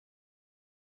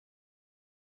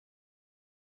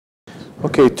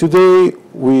Okay, today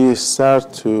we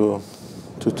start to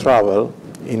travel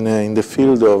in the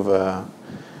field of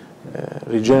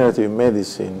regenerative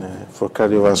medicine for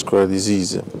cardiovascular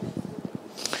disease.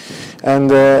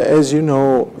 And as you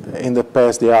know, in the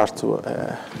past the art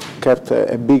kept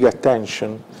a big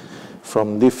attention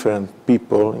from different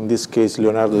people, in this case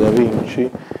Leonardo da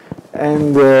Vinci,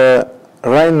 and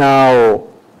right now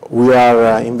we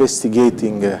are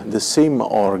investigating the same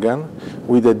organ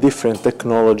with a different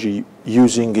technology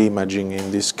using imaging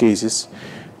in these cases.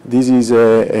 This is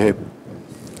a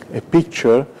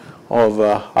picture of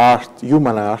art,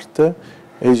 human art.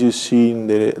 As you see,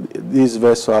 these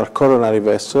vessels are coronary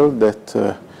vessels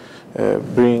that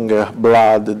bring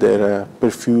blood that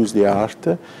perfuse the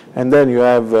heart. And then you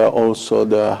have also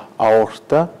the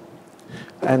aorta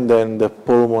and then the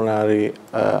pulmonary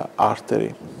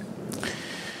artery.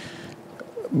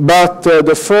 But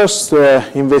the first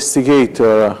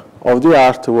investigator of the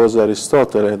heart was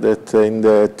Aristotle, that in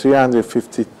the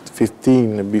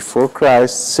 315 before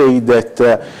Christ said that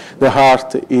the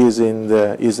heart is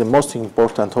the most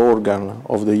important organ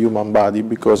of the human body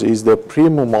because it's the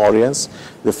primum moriens,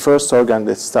 the first organ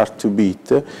that starts to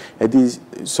beat,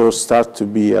 start to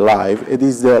be alive. It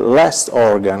is the last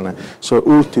organ, so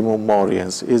ultimum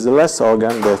moriens, is the last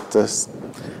organ that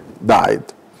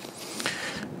died.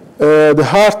 The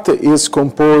heart is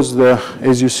composed,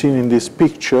 as you see in this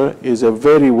picture, is a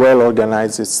very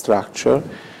well-organized structure.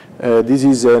 This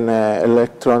is an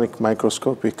electronic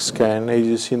microscopic scan. As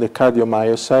you see in the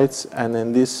cardiomyocytes, and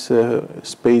in these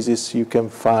spaces you can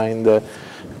find the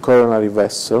coronary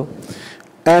vessel.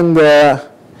 And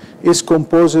is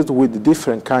composed with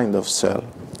different kind of cell.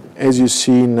 As you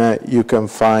see, you can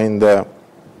find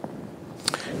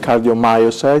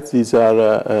cardiomyocytes. These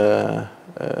are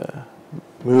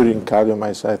murine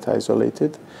cardiomyocyte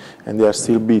isolated, and they are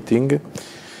still beating.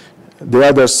 The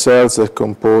other cells that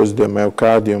compose the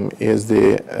myocardium is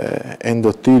the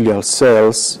endothelial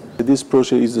cells. This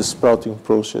process is the sprouting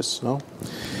process, no?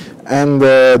 And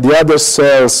the other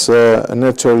cells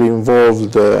naturally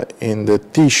involved in the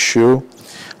tissue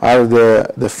are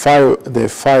the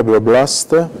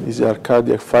fibroblasts. These are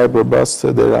cardiac fibroblasts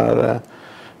that are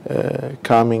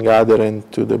coming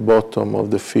adherent to the bottom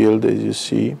of the field, as you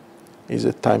see. Is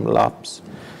a time lapse.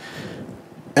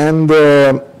 And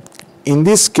in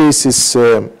these cases,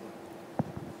 you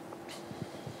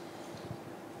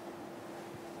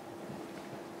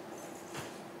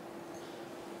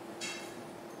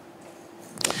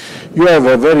have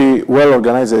a very well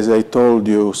organized, as I told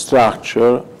you,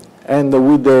 structure, and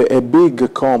with a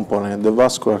big component, the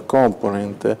vascular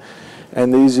component,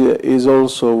 and is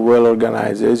also well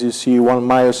organized. As you see, one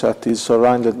myocyte is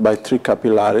surrounded by 3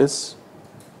 capillaries.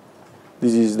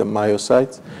 This is the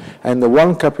myocytes, and the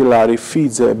one capillary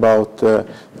feeds about 3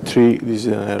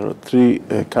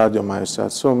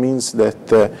 cardiomyocytes. So it means that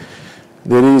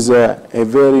there is a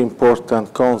very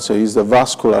important concept, is the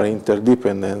vascular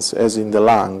interdependence, as in the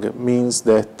lung, means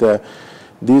that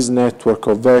this network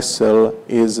of vessels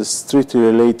is strictly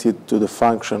related to the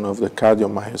function of the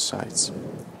cardiomyocytes.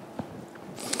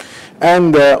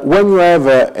 And when you have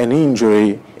an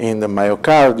injury in the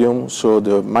myocardium, so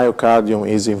the myocardium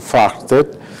is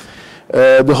infarcted,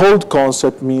 the whole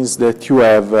concept means that you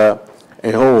have a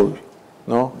hole,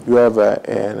 no? You have a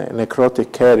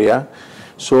necrotic area.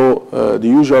 So the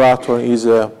usual outcome is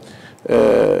you have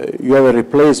a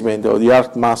replacement of the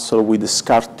heart muscle with the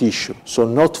scar tissue, so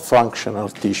not functional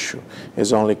tissue.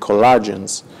 It's only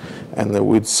collagens and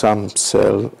with some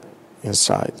cell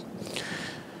inside.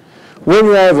 When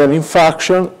you have an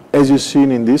infarction, as you've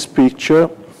seen in this picture,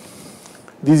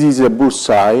 this is a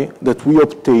bullseye that we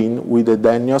obtain with a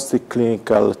diagnostic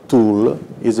clinical tool,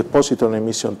 is a positron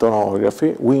emission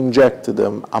tomography. We inject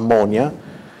the ammonia,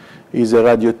 is a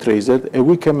radio tracer, and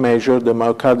we can measure the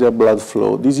myocardial blood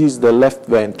flow. This is the left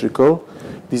ventricle,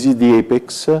 this is the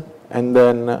apex, and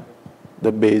then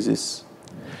the basis.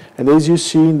 And as you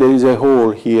see, there is a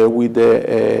hole here with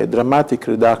a dramatic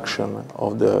reduction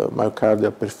of the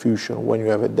myocardial perfusion when you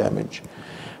have a damage.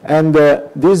 And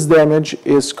this damage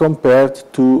is compared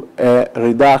to a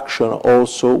reduction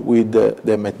also with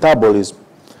the metabolism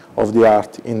of the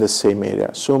heart in the same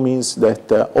area. So it means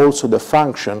that also the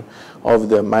function of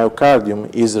the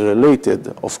myocardium is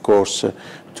related, of course,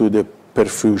 to the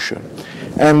perfusion.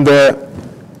 And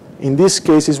in these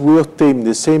cases, we obtain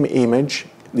the same image.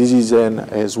 This is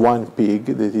a swine pig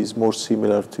that is more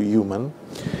similar to human.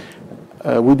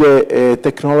 With a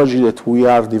technology that we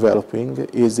are developing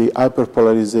is the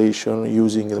hyperpolarization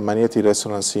using the magnetic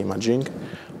resonance imaging.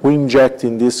 We inject,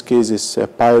 in this case,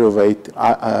 pyruvate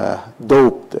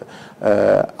doped,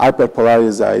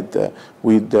 hyperpolarized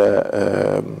with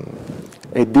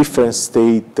a different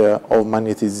state of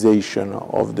magnetization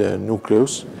of the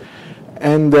nucleus.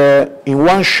 And in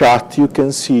one shot, you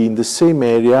can see in the same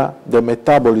area the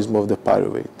metabolism of the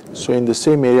pyruvate. So in the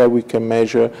same area, we can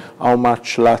measure how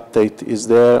much lactate is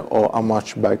there or how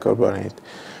much bicarbonate.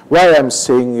 Why I'm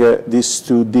saying these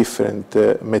two different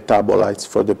metabolites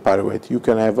for the pyruvate? You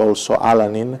can have also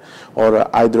alanine or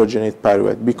hydrogenate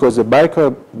pyruvate, because the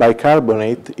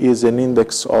bicarbonate is an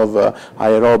index of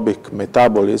aerobic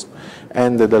metabolism,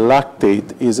 and the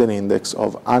lactate is an index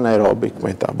of anaerobic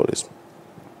metabolism.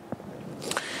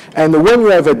 And when you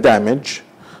have a damage,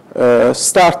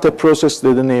 start a process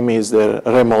that the name is the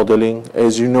remodeling.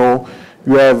 As you know,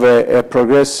 you have a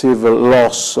progressive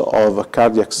loss of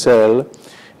cardiac cell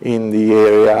in the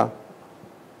area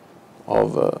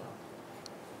of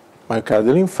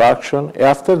myocardial infarction.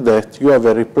 After that, you have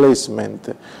a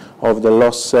replacement of the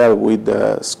lost cell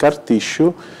with scar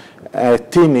tissue, a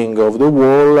thinning of the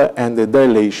wall, and the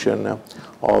dilation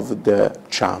of the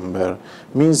chamber.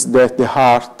 Means that the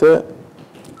heart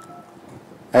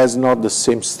has not the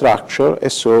same structure,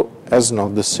 and so has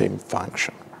not the same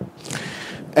function.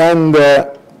 And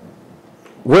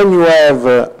when you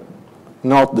have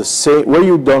not the same, when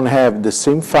you don't have the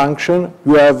same function,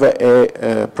 you have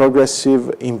a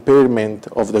progressive impairment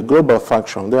of the global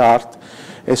function of the heart,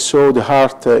 and so the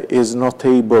heart is not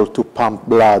able to pump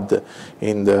blood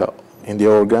in the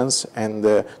organs and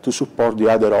to support the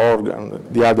other organ,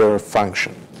 the other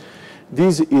function.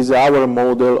 This is our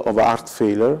model of heart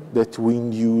failure that we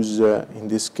induce, in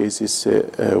this case,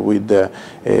 with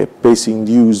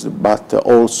pace-induced, but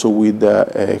also with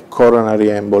coronary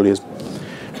embolism.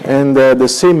 And the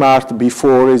same heart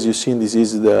before, as you see, this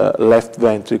is the left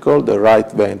ventricle, the right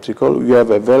ventricle. We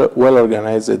have a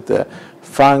well-organized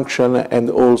function and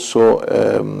also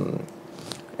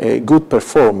a good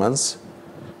performance.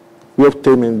 We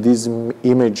obtained this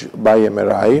image by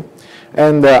MRI.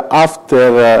 And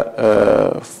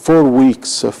after 4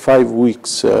 weeks, 5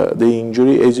 weeks, the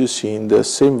injury, as you see, in the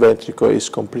same ventricle is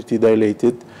completely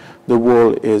dilated. The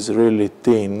wall is really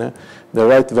thin. The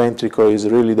right ventricle is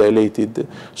really dilated.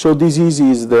 So this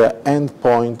is the end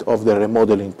point of the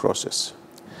remodeling process.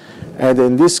 And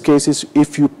in these cases,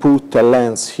 if you put a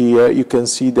lens here, you can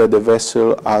see that the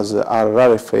vessels are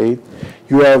rarefied.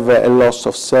 You have a loss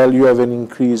of cell. You have an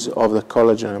increase of the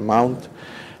collagen amount.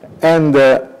 And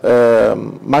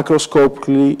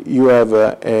microscopically, you have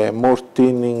a more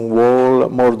thinning wall,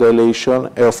 more dilation,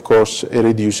 and of course, a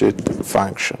reduced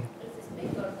function.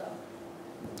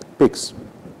 PICS.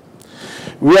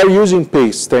 We are using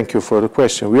PICS, thank you for the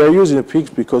question. We are using PICS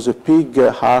because the pig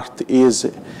heart is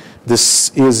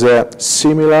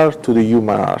similar to the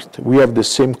human heart. We have the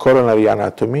same coronary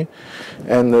anatomy,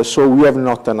 and so we have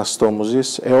not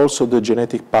anastomosis, and also the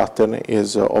genetic pattern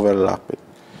is overlapping.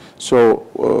 So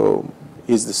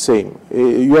it's the same.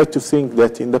 You have to think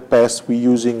that in the past we're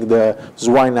using the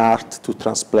swine heart to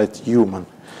transplant human.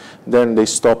 Then they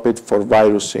stop it for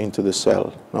virus into the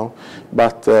cell, no?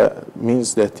 But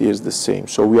means that it is the same.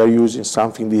 So we are using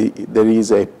something that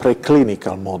is a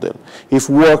preclinical model. If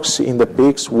works in the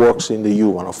pigs, works in the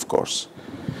human, of course.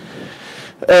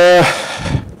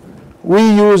 We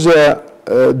use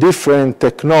a different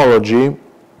technology.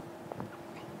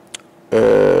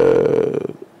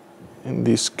 In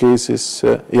these cases,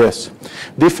 yes,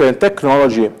 different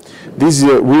technology. This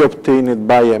we obtained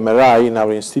by MRI in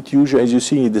our institution. As you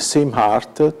see, the same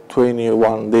heart,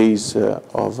 21 days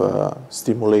of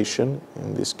stimulation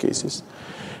in these cases.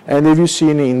 And if you see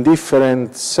in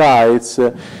different sites,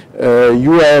 you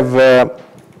have a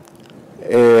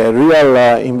real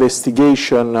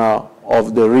investigation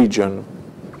of the region.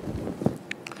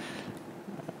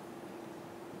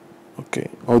 Okay,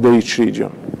 of each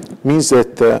region. Means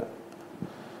that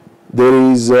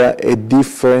there is a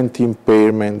different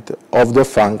impairment of the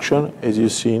function, as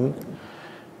you've seen.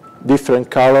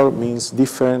 Different color means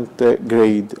different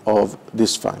grade of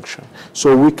dysfunction.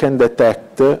 So we can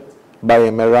detect by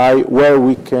MRI where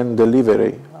we can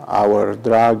deliver our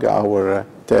drug, our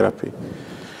therapy.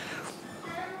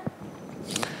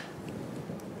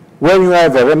 When you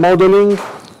have a remodeling,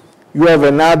 you have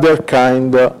another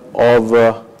kind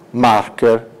of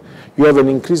marker. You have an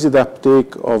increased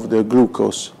uptake of the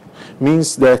glucose.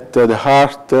 Means that the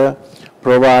heart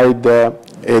provides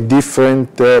a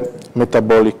different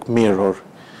metabolic mirror.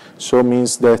 So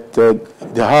means that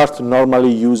the heart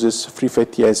normally uses free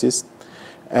fatty acids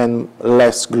and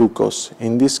less glucose.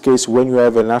 In this case, when you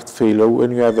have an heart failure, when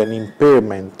you have an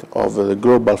impairment of the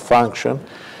global function,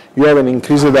 you have an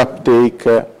increased uptake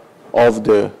of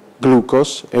the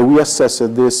glucose, and we assess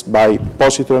this by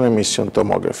positron emission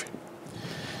tomography.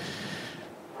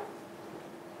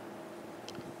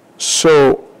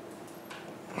 So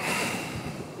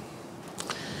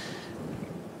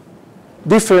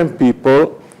different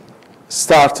people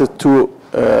started to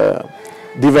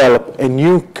develop a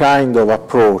new kind of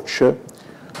approach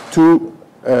to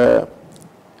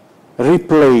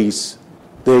replace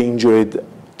the injured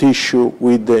tissue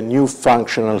with the new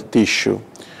functional tissue.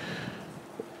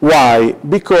 Why?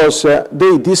 Because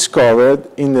they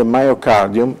discovered in the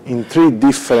myocardium, in 3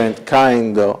 different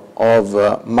kinds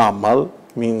of mammal,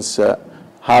 means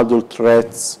adult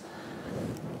rats,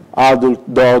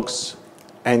 adult dogs,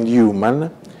 and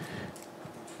human,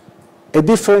 a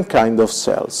different kind of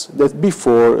cells that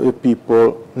before the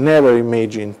people never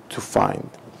imagined to find.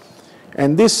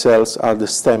 And these cells are the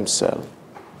stem cells.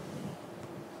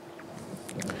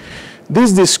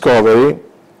 This discovery,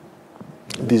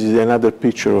 this is another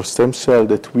picture of stem cell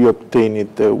that we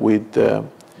obtained with a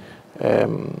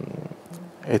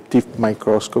TIF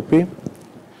microscopy.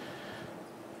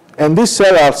 And these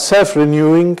cells are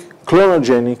self-renewing,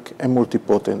 clonogenic, and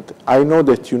multipotent. I know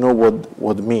that you know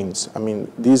what it means. I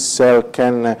mean, this cell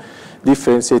can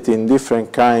differentiate in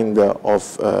different kind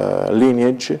of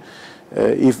lineage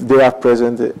if they are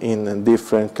present in a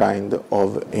different kind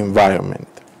of environment.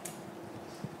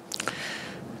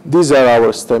 These are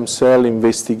our stem cells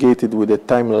investigated with a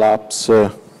time lapse of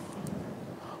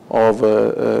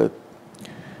on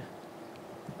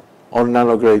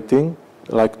nanograting,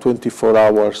 like 24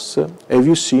 hours. Have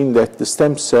you seen that the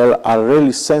stem cells are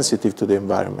really sensitive to the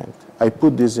environment? I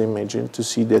put this image in to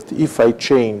see that if I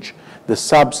change the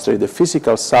substrate, the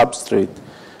physical substrate,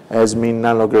 as mean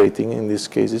nanograting in these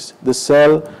cases, the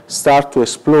cell start to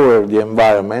explore the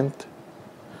environment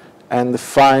and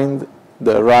find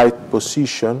the right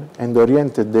position and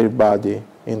oriented their body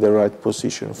in the right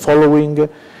position, following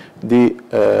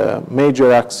the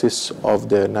major axis of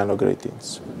the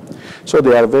nanogratings. So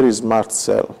they are very smart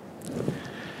cells.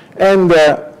 And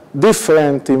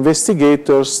different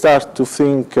investigators start to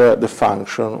think the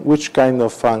function, which kind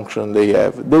of function they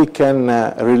have. They can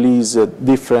release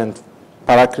different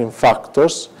paracrine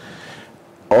factors,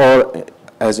 or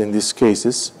as in these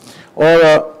cases,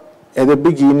 or at the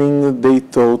beginning they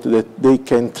thought that they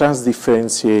can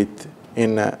transdifferentiate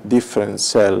in a different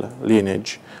cell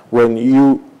lineage when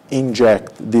you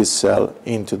inject this cell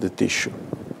into the tissue.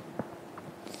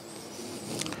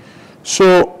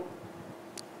 So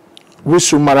we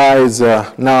summarize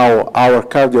now our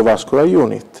cardiovascular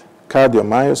unit: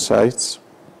 cardiomyocytes,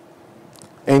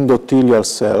 endothelial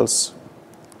cells,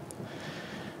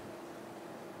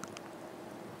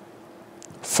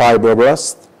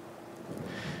 fibroblasts,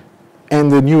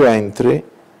 and the new entry,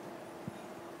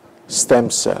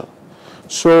 stem cell.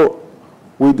 So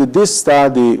with this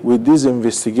study, with this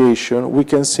investigation, we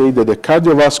can say that the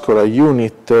cardiovascular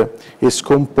unit is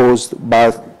composed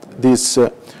by these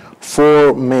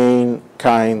 4 main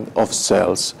kind of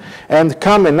cells. And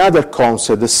come another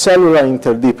concept, the cellular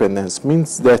interdependence,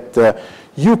 means that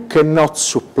you cannot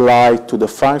supply to the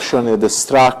function and the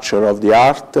structure of the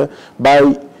heart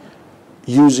by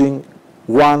using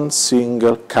one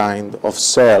single kind of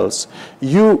cells.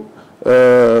 You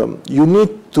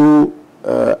need to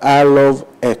allow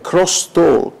a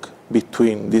crosstalk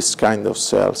between this kind of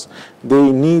cells.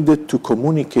 They need to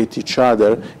communicate each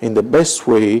other in the best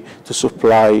way to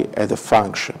supply the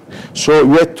function. So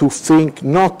you have to think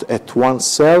not at one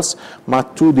cells,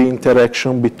 but to the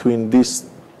interaction between these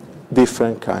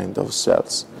different kind of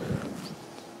cells.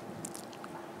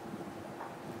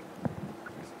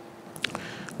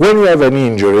 When you have an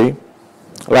injury,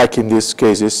 like in these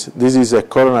cases, this is a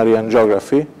coronary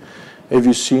angiography. Have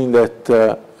you seen that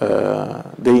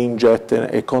they inject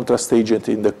a contrast agent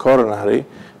in the coronary,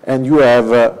 and you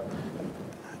have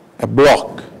a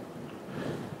block?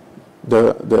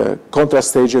 The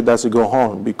contrast agent doesn't go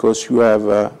on because you have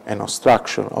an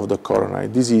obstruction of the coronary.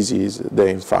 This is the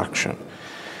infarction.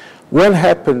 When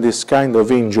happen this kind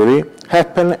of injury,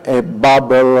 happen a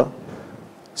bubble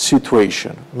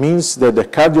situation, means that the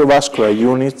cardiovascular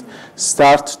unit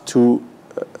starts to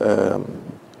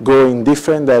go in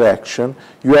different direction.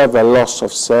 You have a loss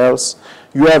of cells,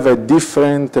 you have a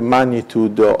different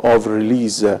magnitude of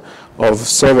release of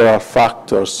several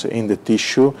factors in the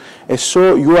tissue, and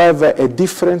so you have a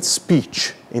different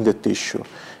speech in the tissue.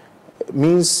 It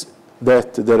means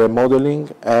that the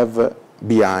remodeling have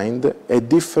behind a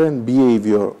different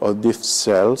behavior of these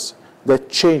cells that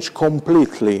change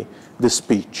completely the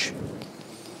speech.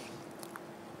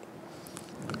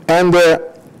 And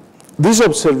this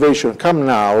observation come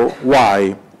now.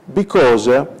 Why? Because,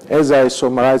 as I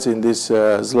summarize in these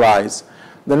slides,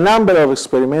 the number of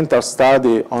experimental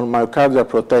studies on myocardial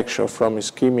protection from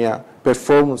ischemia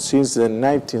performed since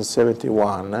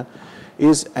 1971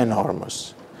 is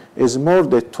enormous. It's more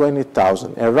than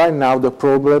 20,000, and right now the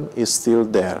problem is still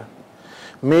there.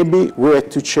 Maybe we have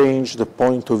to change the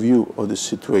point of view of the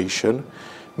situation.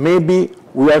 Maybe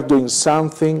we are doing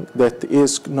something that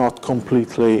is not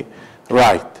completely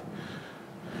right.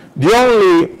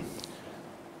 The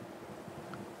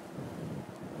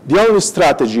only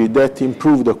strategy that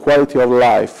improves the quality of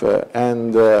life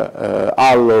and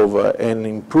allow an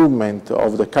improvement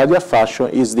of the cardiac function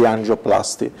is the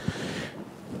angioplasty.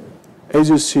 As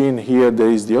you see in here, there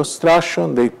is the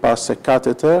obstruction. They pass a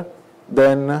catheter,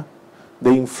 then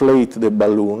they inflate the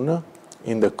balloon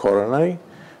in the coronary.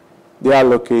 They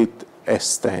allocate a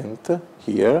stent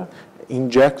here,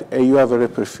 inject, and you have a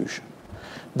reperfusion.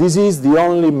 This is the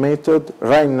only method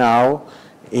right now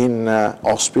in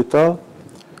hospital,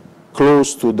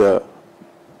 close to the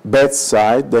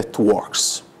bedside, that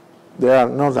works. There are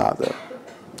no other.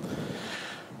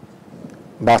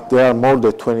 But there are more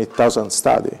than 20,000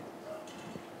 studies.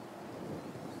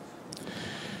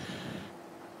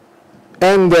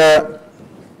 And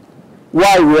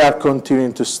why we are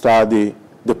continuing to study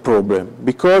the problem?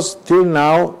 Because till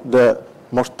now the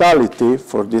mortality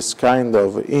for this kind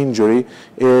of injury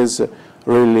is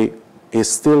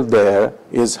still there,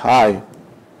 is high.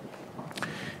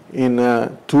 In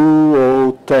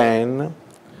 2010,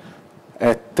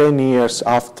 at 10 years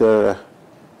after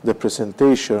the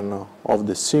presentation of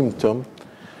the symptom,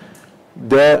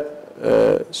 the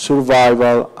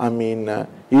survival,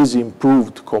 is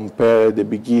improved compared to the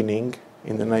beginning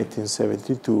in the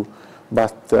 1972,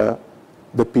 but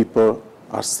the people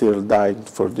are still dying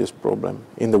for this problem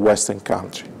in the Western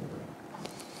country.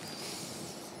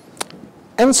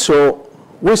 And so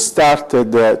we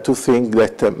started to think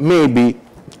that maybe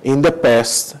in the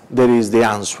past there is the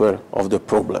answer of the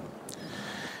problem.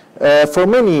 For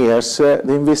many years,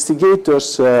 the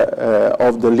investigators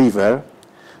of the liver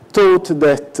thought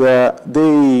that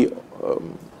they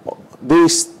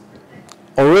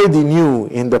already knew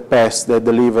in the past that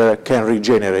the liver can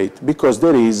regenerate, because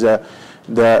there is the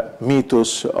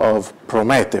mythos of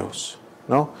Prometheus.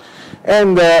 No?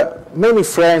 And many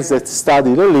friends that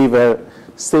study the liver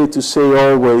stay to say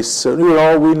always,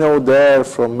 we know that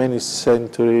from many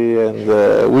centuries, and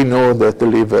we know that the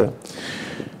liver.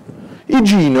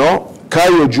 Igino,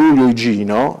 Caio Giulio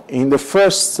Igino, in the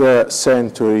first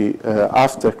century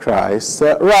after Christ,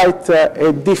 write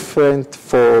a different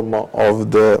form of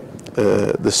the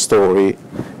story,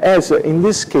 as in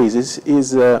this case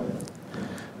is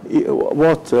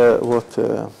what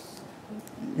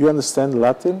you understand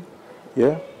Latin?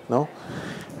 Yeah? No?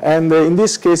 And in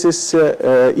this case, he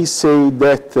said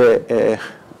that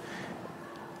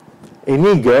an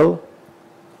eagle,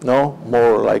 no,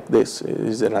 more like this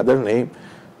is another name,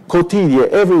 quotidien,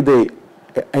 every day,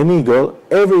 an eagle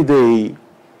every day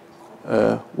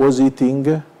was eating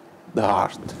the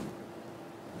heart.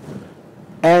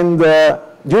 And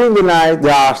during the night,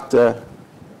 the heart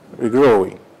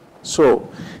regrowing. So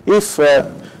if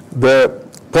the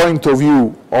point of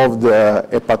view of the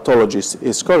hepatologist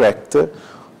is correct,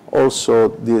 also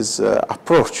this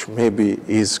approach maybe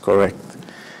is correct.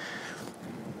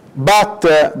 But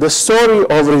the story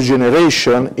of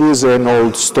regeneration is an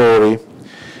old story.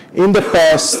 In the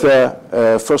past,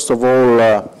 first of all,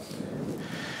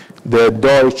 the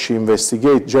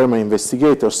German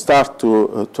investigators start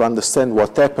to understand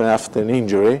what happened after an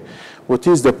injury, what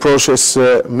is the process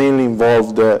mainly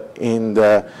involved in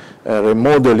the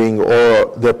remodeling,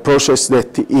 or the process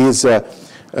that is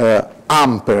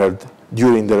hampered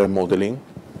during the remodeling.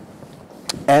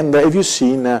 And have you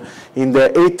seen in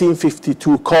the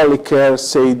 1852 Kolliker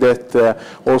say that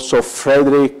also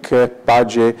Frederick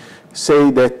Paget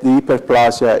say that the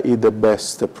hyperplasia is the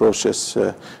best process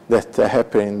that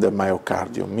happens in the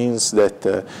myocardium, means that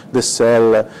the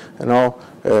cell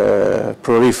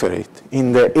proliferate.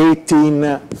 In the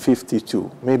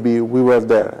 1852, maybe we were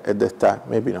there at that time,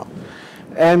 maybe not.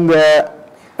 And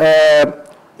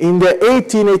in the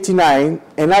 1889,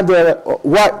 another,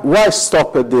 why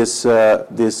stopped this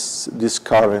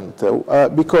current?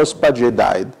 Because Paget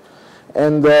died.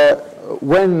 And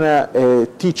when a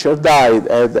teacher died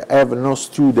and have no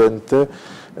student,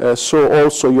 so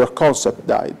also your concept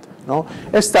died. No?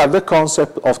 And start the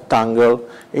concept of Tangle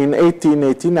in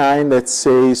 1889 that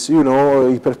says,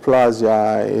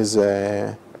 hyperplasia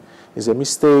is a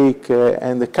mistake,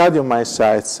 and the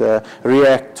cardiomyocytes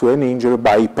react to an injury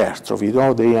by hypertrophy.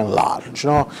 They enlarge.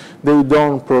 They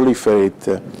don't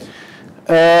proliferate.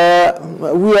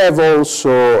 We have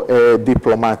also a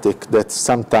diplomatic that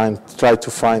sometimes try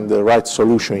to find the right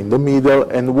solution in the middle,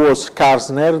 and was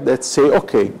Karsner that say,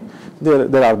 okay,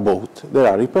 there are both. There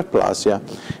are hyperplasia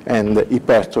and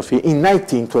hypertrophy in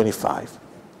 1925.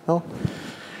 No?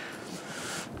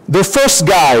 The first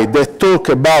guy that talked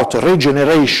about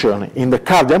regeneration in the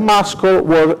cardiac muscle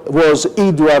was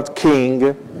Edward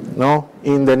King, no?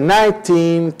 In the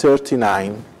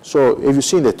 1939. So have you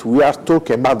seen that we are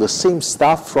talking about the same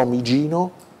stuff from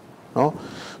Igino? No?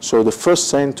 So the first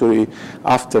century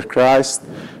after Christ,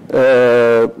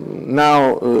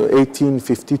 now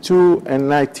 1852 and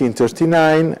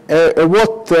 1939.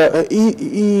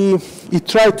 He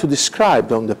tried to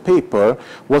describe on the paper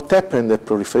what happened in the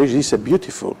proliferation. This is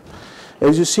beautiful.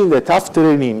 As you see that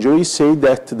after an injury, he said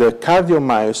that the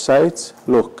cardiomyocytes,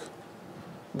 look,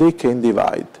 they can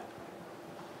divide.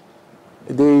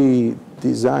 They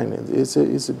design it.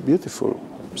 It's a beautiful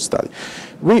study.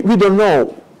 We don't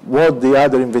know what the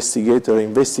other investigator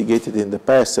investigated in the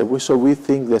past, so we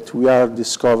think that we are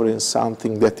discovering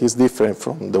something that is different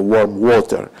from the warm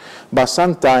water, but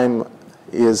sometimes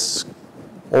is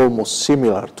almost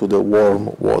similar to the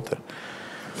warm water.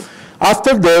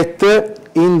 After that,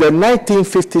 in the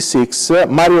 1956,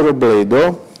 Mario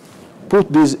Robledo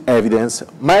put this evidence,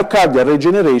 myocardial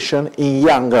regeneration in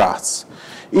young rats.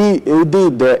 He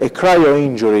did a cryo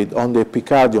injury on the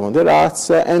epicardium of the rats,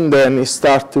 and then he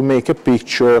started to make a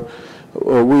picture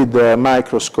with the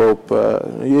microscope,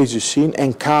 as you've seen,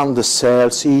 and count the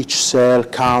cells, each cell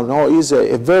count. Oh, it's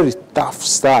a very tough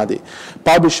study,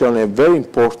 published in a very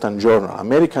important journal,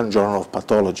 American Journal of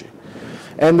Pathology.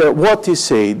 And what he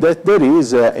said, that there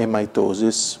is a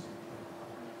mitosis.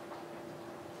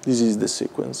 This is the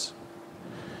sequence.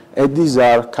 And these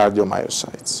are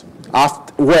cardiomyocytes.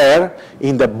 Where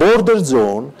in the border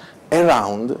zone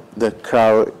around the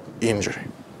cryo injury.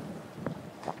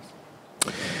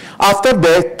 After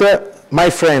that, my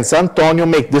friends Antonio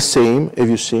make the same. Have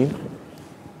you seen?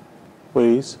 Where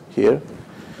is here?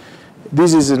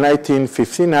 This is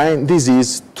 1959. This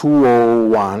is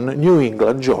 201, New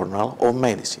England Journal of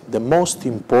Medicine, the most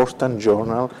important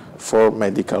journal for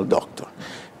medical doctor.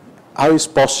 How is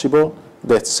possible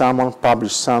that someone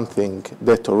published something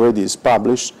that already is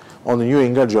published on the New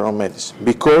England Journal of Medicine?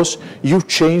 Because you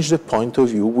change the point of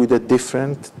view with a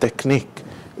different technique.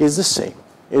 It's the same.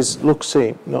 It looks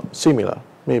same, no, similar,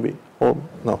 maybe, or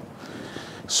no.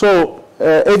 So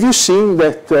have you seen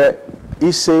that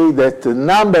he say that the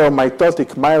number of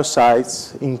mitotic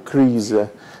myocytes increase,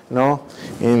 no?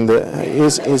 In the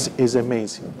is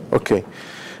amazing. Okay.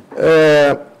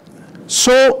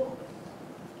 So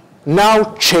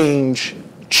now change.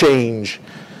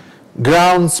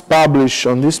 Grounds published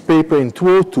on this paper in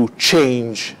 2002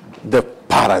 change the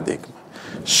paradigm.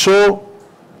 So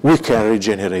we can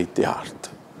regenerate the heart.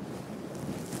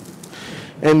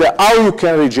 And how you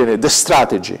can regenerate? The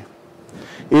strategy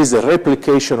is the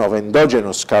replication of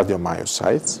endogenous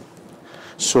cardiomyocytes.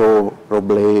 So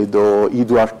Robledo,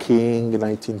 Edward King,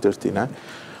 1939.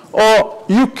 Or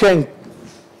you can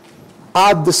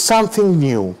add something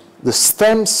new, the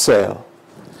stem cell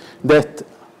that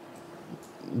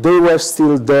they were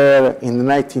still there in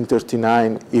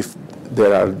 1939 if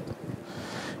there are.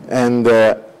 And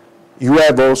you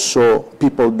have also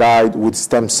people died with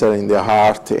stem cell in the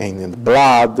heart and in the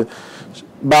blood,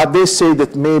 but they say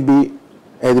that maybe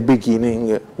at the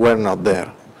beginning were not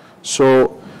there.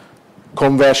 So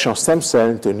conversion of stem cell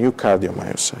into new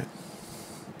cardiomyocyte.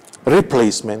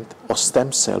 Replacement of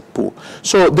stem cell pool.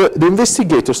 So the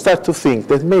investigators start to think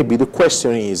that maybe the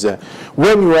question is,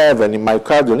 when you have a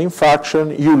myocardial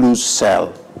infarction, you lose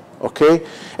cell, okay?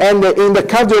 And in the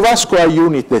cardiovascular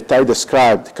unit that I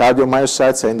described,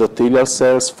 cardiomyocytes, endothelial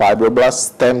cells,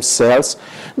 fibroblasts, stem cells,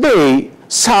 they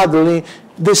suddenly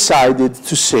decided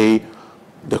to say,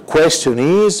 the question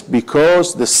is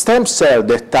because the stem cells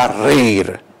that are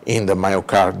rare in the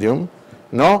myocardium,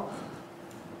 no,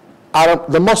 are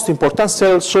the most important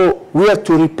cells, so we have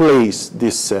to replace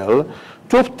this cell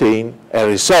to obtain a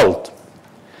result.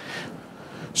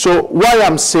 So why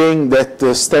I'm saying that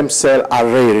the stem cells are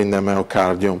rare in the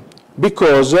myocardium?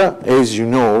 Because, as you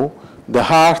know, the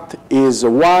heart is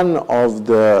one of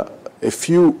the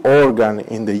few organs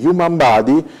in the human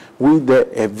body with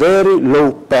a very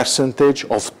low percentage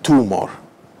of tumor.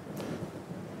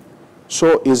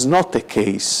 So it's not a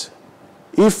case.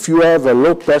 If you have a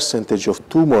low percentage of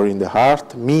tumor in the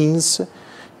heart, means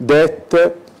that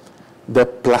the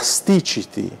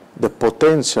plasticity, the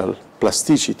potential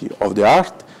plasticity of the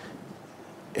heart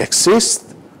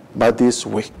exists, but is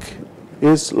weak,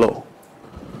 is low.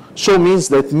 So means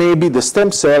that maybe the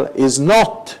stem cell is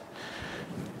not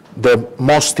the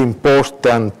most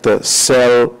important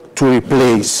cell to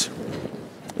replace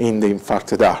in the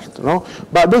infarcted heart, no?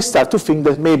 But they start to think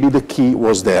that maybe the key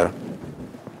was there.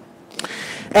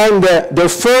 And the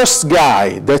first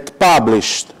guy that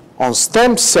published on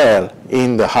stem cell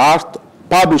in the heart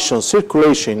published on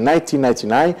Circulation in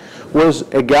 1999 was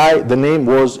a guy, the name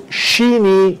was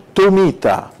Shinya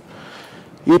Tomita.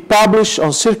 He published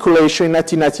on Circulation in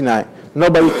 1999.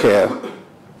 Nobody cared.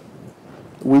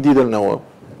 We didn't know.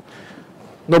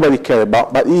 Nobody cared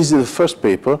about, but this is the first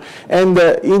paper. And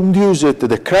induced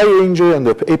the cryo-injury and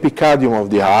the epicardium of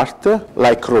the heart,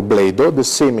 like Robledo, the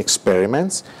same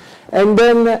experiments. And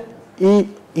then he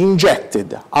injected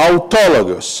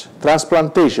autologous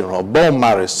transplantation of bone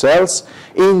marrow cells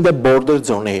in the border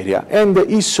zone area. And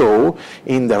he saw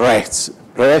in the rats,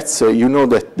 you know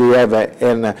that they have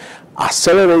an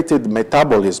accelerated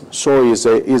metabolism, so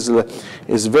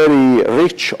is very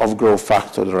rich of growth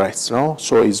factor, the rats, no?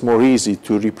 So it's more easy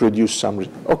to reproduce some,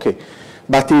 okay.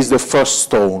 But it's the first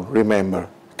stone, remember,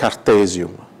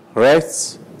 Cartesium.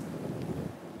 Rats,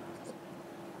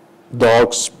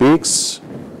 dogs, pigs,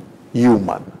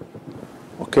 human,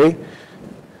 okay?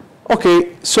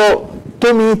 Okay, so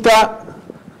Tomita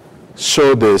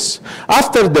saw this.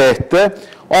 After that,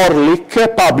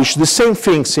 Orlik published the same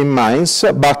things in mice,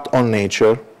 but on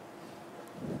Nature.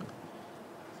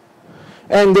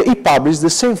 And he published the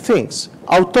same things,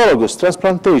 autologous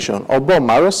transplantation of bone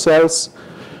marrow cells,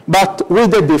 but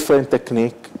with a different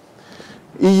technique.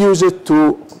 He used it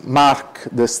to mark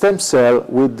the stem cell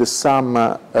with some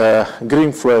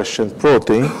green fluorescent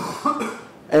protein,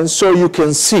 and so you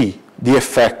can see the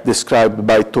effect described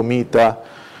by Tomita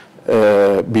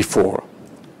before.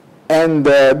 And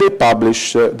they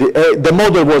published, the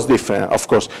model was different, of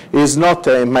course. It's not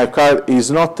an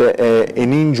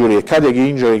injury, a cardiac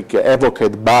injury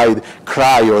evoked by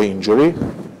cryo injury,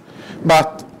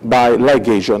 but by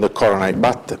ligation on the coronary.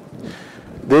 But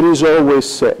there is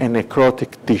always a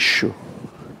necrotic tissue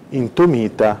in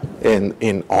Tomita and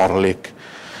in Orlik.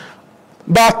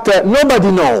 But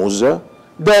nobody knows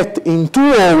that in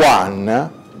 2001,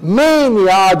 many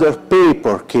other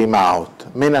papers came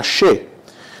out, Menashe.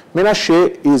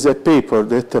 Menashe is a paper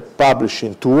that published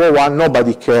in 2001,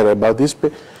 nobody cared about this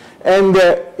paper, and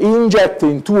he injected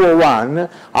in 2001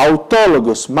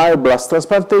 autologous myoblast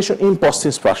transplantation in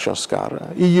post-infarction scar.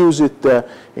 He used it,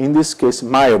 in this case,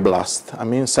 myoblast, I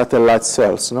mean satellite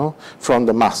cells, no, from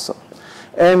the muscle.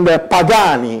 And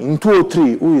Pagani in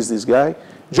 2003, who is this guy?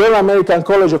 Journal American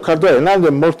College of Cardiology, another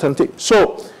important thing.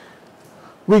 So,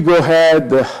 we go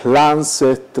ahead,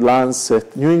 Lancet,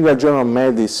 New England Journal of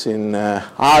Medicine,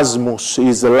 Asmus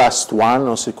is the last one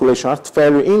on circulation heart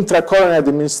failure, intracoronary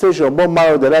administration of bone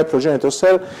marrow derived progenitor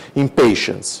cell in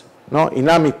patients, no, in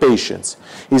AMI patients.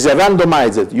 Is a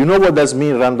randomized, you know what does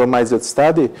mean randomized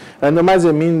study?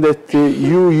 Randomized means that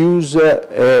you use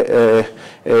a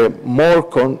more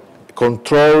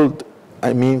controlled,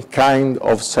 I mean, kind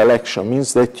of selection,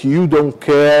 means that you don't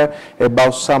care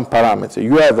about some parameter.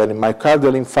 You have a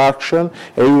myocardial infarction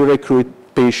and you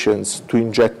recruit patients to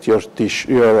inject your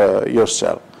tissue, your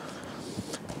cell.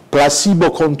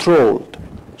 Placebo-controlled,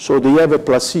 so they have a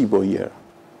placebo here,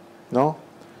 no?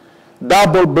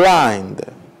 Double-blind,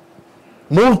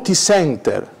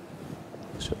 multi-center.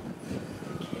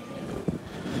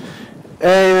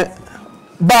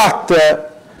 But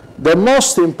the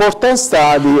most important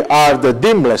study are the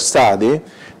Int'l study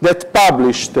that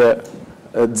published,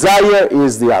 Zayer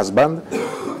is the husband,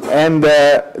 and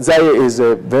Zayer is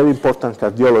a very important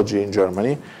cardiology in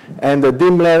Germany, and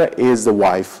Int'l is the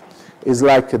wife. It's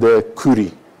like the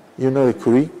Curie, you know the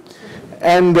Curie?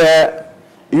 And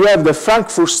you have the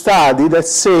Frankfurt study that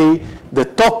say the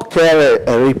top care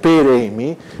repair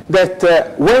AMI,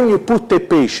 that when you put the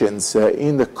patients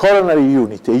in the coronary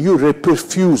unit, you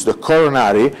reperfuse the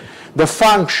coronary, the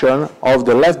function of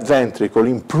the left ventricle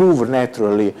improves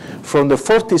naturally from the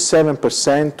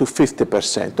 47% to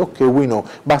 50%. Okay, we know,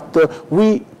 but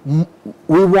we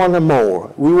want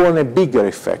more. We want a bigger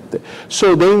effect.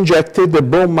 So they injected the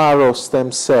bone marrow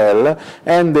stem cell,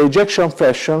 and the ejection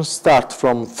fraction starts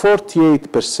from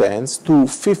 48% to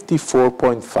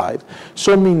 54.5.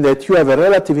 So mean that you have a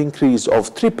relative increase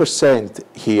of 3%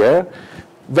 here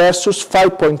versus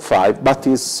 5.5, but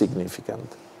is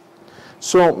significant.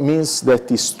 So means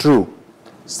that it's true.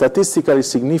 Statistically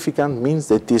significant means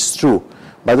that it's true.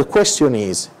 But the question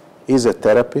is it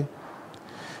therapy?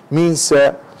 Means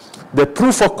the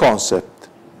proof of concept.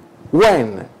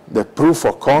 When the proof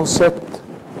of concept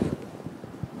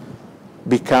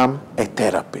become a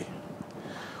therapy?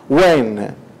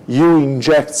 When you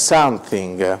inject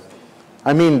something,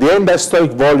 I mean the end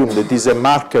diastolic volume that is a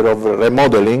marker of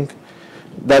remodeling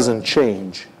doesn't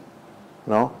change,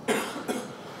 no?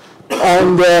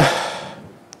 And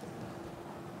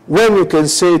when you can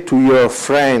say to your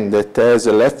friend that has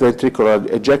a left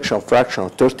ventricular ejection fraction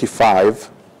of 35,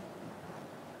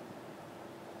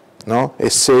 no?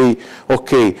 And say,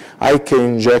 okay, I can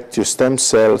inject your stem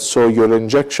cells, so your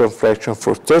injection fraction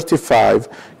for 35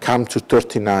 come to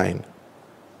 39.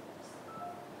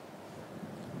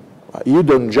 You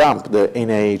don't jump the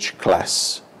NIH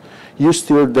class. You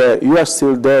are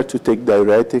still there to take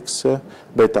diuretics,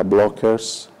 beta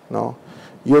blockers, no?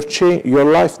 Your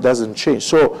life doesn't change.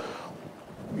 So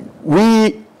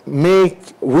we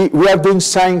are doing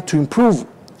science to improve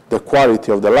the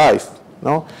quality of the life,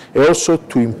 no? And also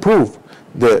to improve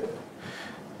the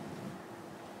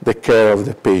care of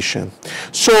the patient.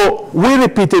 So we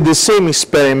repeated the same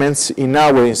experiments in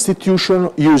our institution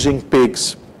using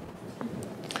pigs.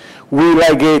 We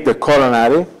ligate the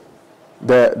coronary,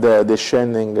 the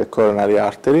descending coronary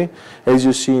artery, as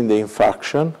you see in the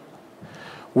infarction.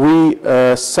 We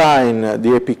sign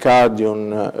the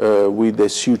epicardium with the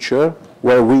suture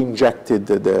where we injected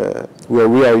where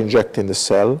we are injecting the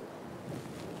cell.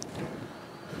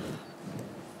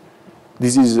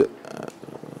 This is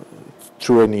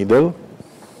through a needle.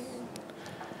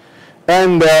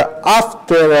 And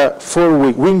after 4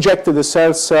 weeks, we injected the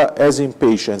cells as in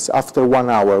patients after 1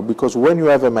 hour, because when you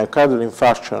have a myocardial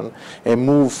infarction and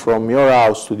move from your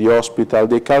house to the hospital,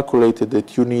 they calculated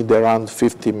that you need around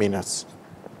 50 minutes.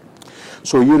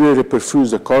 So you really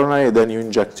perfuse the coronary, then you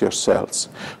inject your cells.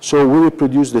 So we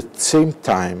reproduce the same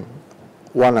time,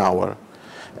 1 hour.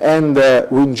 And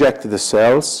we inject the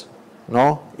cells,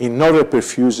 no, in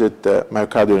non-reperfused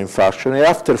myocardial infarction. And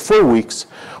after 4 weeks,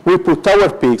 we put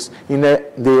our pigs in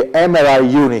the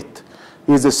MRI unit.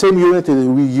 It's the same unit that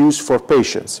we use for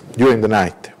patients during the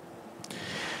night.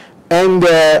 And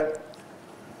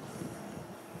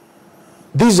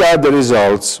these are the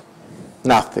results.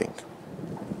 Nothing.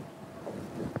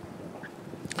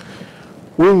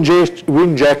 We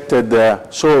injected,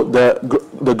 so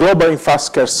the global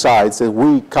infascar size that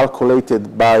we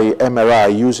calculated by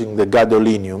MRI using the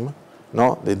gadolinium,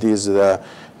 no, that is the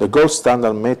gold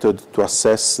standard method to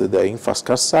assess the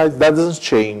infascar size, that doesn't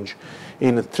change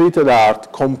in a treated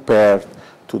heart compared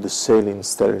to the saline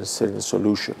sterile saline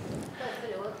solution.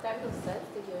 What kind of cells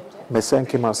did you inject?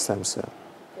 Mesenchymal stem cell.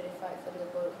 Purified from the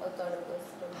autologous?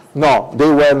 No, they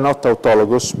were not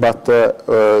autologous, but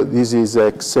this is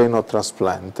a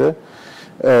xenotransplant.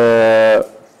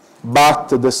 But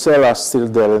the cells are still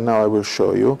there, and now I will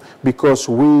show you, because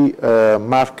we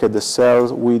marked the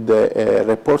cells with a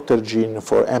reporter gene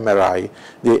for MRI,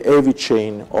 the heavy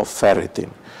chain of ferritin.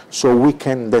 So we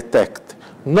can detect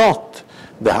not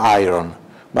the iron,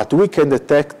 but we can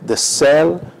detect the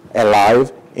cell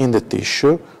alive in the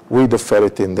tissue with the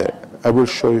ferritin there. I will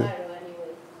show you.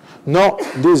 No,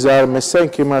 these are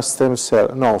mesenchymal stem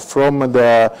cells. No, from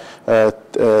the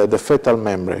fetal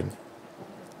membrane,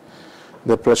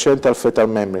 the placental fetal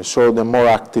membrane. So the more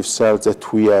active cells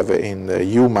that we have in the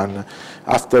human.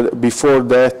 Before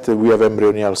that, we have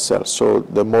embryonial cells. So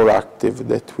the more active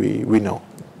that we know,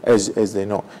 as they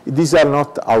know. These are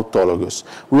not autologous.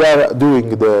 We are doing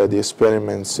the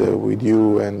experiments with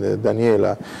you and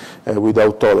Daniela with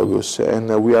autologous,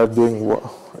 and we are doing.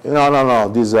 No.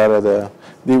 These are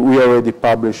we already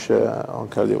published on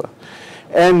cardiovascular.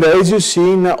 And as you've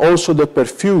seen, also the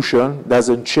perfusion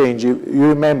doesn't change. You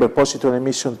remember positron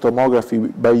emission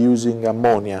tomography by using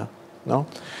ammonia, no?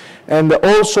 And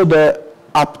also the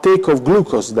uptake of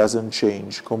glucose doesn't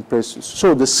change.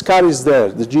 So the scar is there,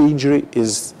 the injury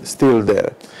is still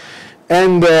there.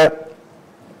 And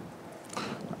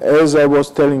as I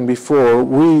was telling before,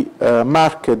 we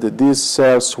marked these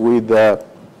cells with, as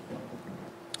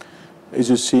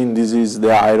you've seen, this is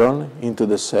the iron into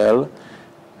the cell.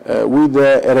 With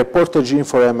a reporter gene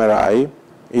for MRI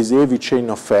is a heavy chain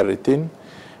of ferritin,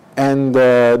 and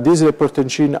this reporter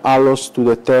gene allows to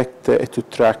detect to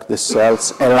track the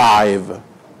cells alive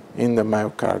in the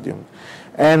myocardium.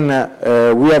 And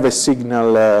we have a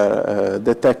signal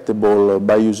detectable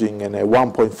by using a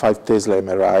 1.5 Tesla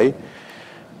MRI,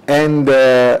 and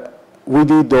we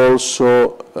did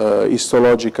also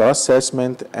histological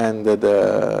assessment, and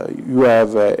you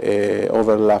have a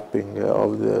overlapping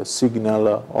of the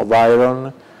signal of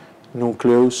iron,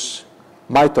 nucleus,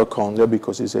 mitochondria,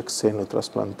 because it's a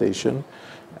xenotransplantation.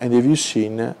 And have you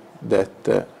seen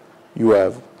that you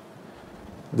have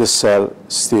the cell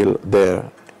still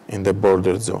there in the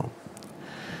border zone?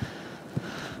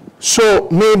 So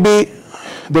maybe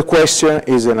the question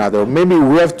is another. Maybe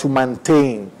we have to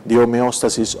maintain the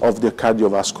homeostasis of the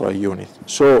cardiovascular unit.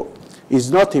 So it's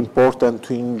not important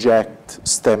to inject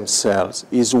stem cells.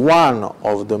 It's one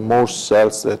of the most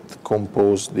cells that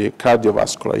compose the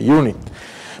cardiovascular unit.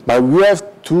 But we have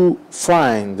to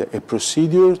find a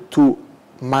procedure to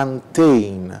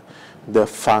maintain the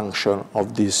function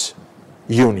of this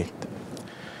unit.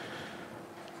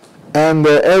 And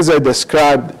as I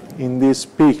described in this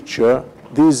picture,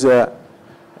 this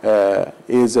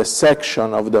is a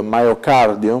section of the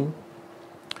myocardium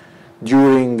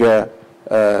during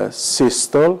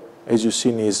systole. As you see,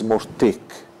 is more thick,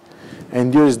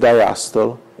 and during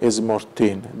diastole is more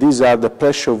thin. These are the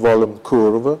pressure volume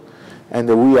curve, and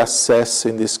we assess,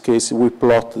 in this case, we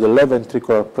plot the left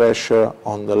ventricular pressure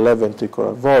on the left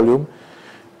ventricular volume.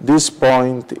 This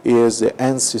point is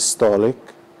end systolic,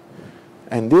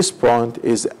 and this point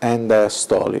is end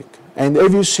diastolic. And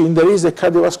as you've seen, there is a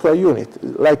cardiovascular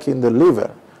unit, like in the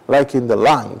liver, like in the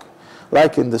lung,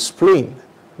 like in the spleen.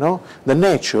 No? The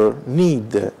nature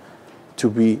need to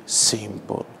be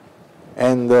simple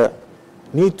and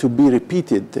need to be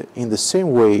repeated in the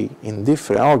same way in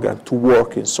different organs to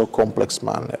work in so complex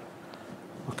manner.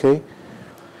 Okay?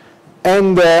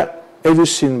 And as you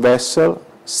see in vessel,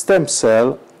 stem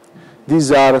cell,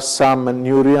 these are some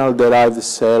neuronal derived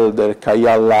cells that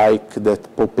Kayal-like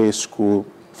that Popescu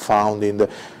found in the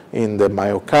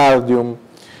myocardium.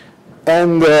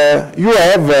 And you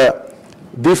have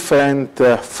different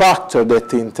factors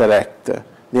that interact.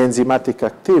 The enzymatic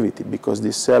activity, because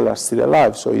these cells are still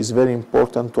alive, so it's very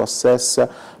important to assess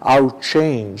how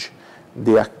change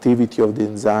the activity of the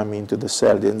enzyme into the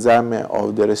cell, the enzyme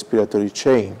of the respiratory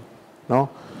chain. No?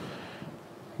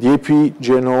 The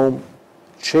epigenome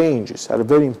changes are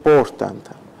very important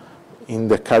in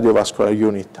the cardiovascular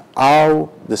unit, how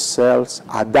the cells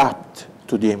adapt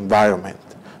to the environment.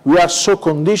 We are so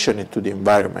conditioned to the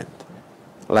environment,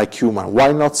 like human.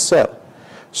 Why not cell?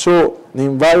 So the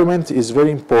environment is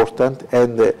very important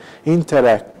and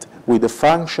interact with the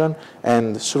function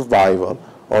and survival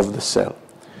of the cell.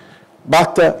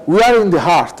 But we are in the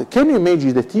heart. Can you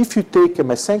imagine that if you take a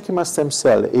mesenchymal stem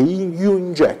cell and you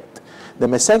inject the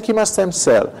mesenchymal stem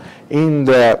cell in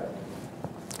the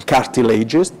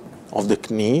cartilages of the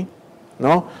knee,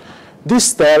 no?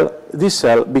 This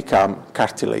cell become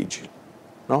cartilage.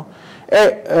 No?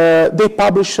 They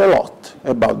publish a lot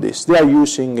about this. They are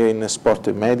using in sports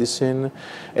medicine.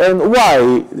 And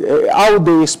why? How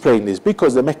they explain this?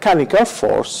 Because the mechanical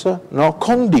force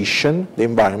condition the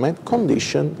environment,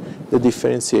 condition the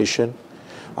differentiation.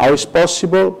 How is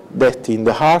possible that in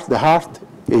the heart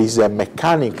is a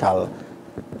mechanical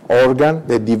organ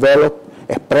that develops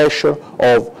a pressure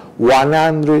of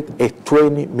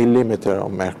 120 millimeters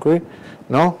of mercury?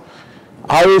 No?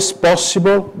 How is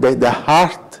possible that the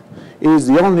heart is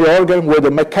the only organ where the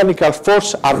mechanical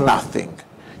force are nothing?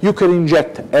 You can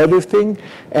inject everything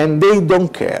and they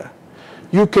don't care.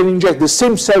 You can inject the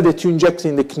same cell that you inject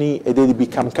in the knee and they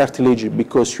become cartilage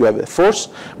because you have a force.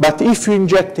 But if you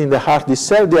inject in the heart this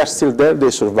cell, they are still there, they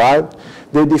survive,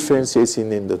 they differentiate in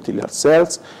endothelial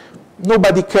cells.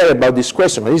 Nobody cares about this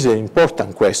question, but it's an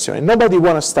important question. And nobody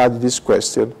wants to study this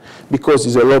question because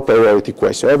it's a low priority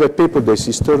question. I have a paper that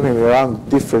is turning around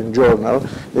different journals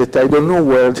that I don't know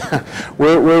where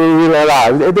we will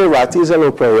arrive. And they write it's a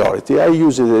low priority. I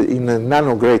use it in a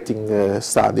nanograting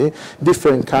study,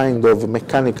 different kind of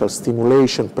mechanical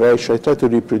stimulation, pressure. I try to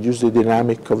reproduce the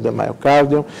dynamic of the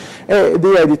myocardium.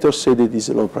 The editor said it is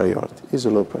a low priority. It's a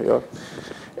low priority.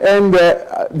 And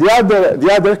the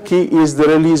other key is the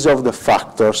release of the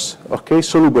factors, okay,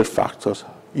 soluble factors.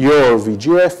 Your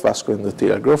VEGF, vascular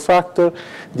endothelial growth factor,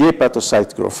 the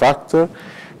hepatocyte growth factor,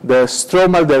 the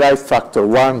stromal-derived factor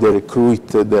 1, they recruit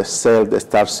the cell that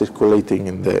starts circulating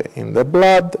in the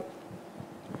blood.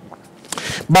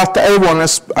 But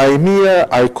I'm here,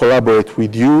 I collaborate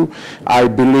with you. I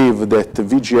believe that the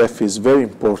VEGF is a very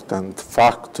important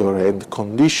factor and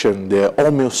condition the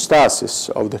homeostasis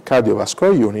of the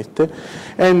cardiovascular unit.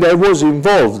 And I was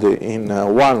involved in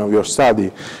one of your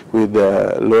studies with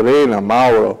Lorena,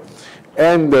 Mauro,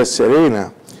 and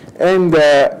Serena. And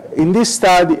in this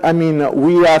study, I mean,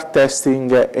 we are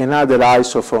testing another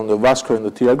isoform, the vascular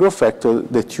endothelial growth factor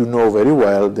that you know very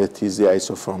well, that is the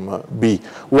isoform B.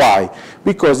 Why?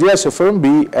 Because the isoform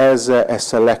B has a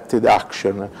selected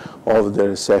action of the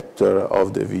receptor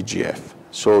of the VEGF.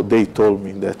 So they told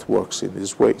me that works in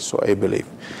this way, so I believe.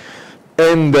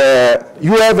 And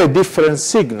you have a different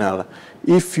signal.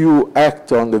 If you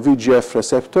act on the VEGF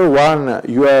receptor 1,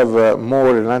 you have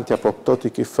more an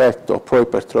anti-apoptotic effect or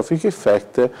pro-hypertrophic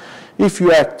effect. If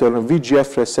you act on a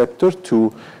VEGF receptor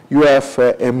 2, you have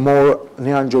a more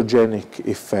neangiogenic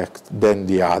effect than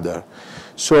the other.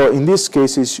 So in these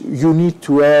cases, you need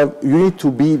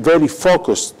to be very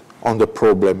focused on the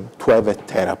problem to have a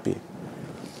therapy.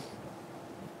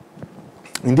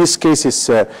 In this case, it's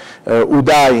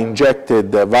Uday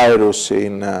injected the virus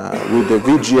with the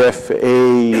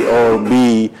VEGF-A or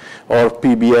B or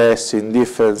PBS in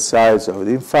different sites of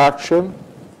the infection.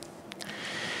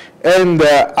 And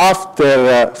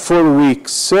after 4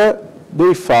 weeks,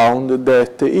 they found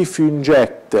that if you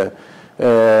inject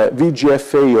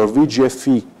VEGF-A or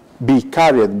VEGF-B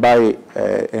carried by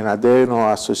an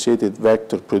adeno-associated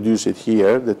vector produced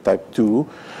here, the type 2,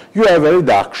 you have a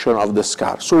reduction of the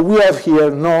scar. So we have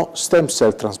here no stem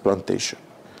cell transplantation.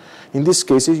 In this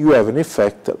case, you have an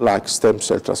effect like stem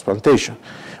cell transplantation.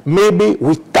 Maybe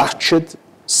we touched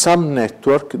some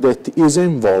network that is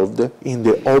involved in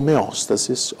the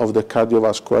homeostasis of the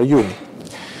cardiovascular unit.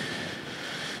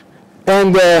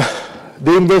 And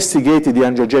they investigated the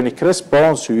angiogenic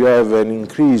response. You have an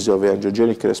increase of the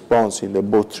angiogenic response in the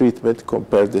both treatment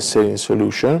compared to the saline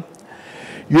solution.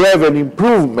 You have an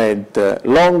improvement,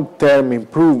 long-term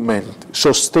improvement,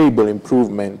 so stable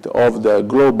improvement of the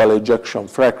global ejection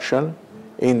fraction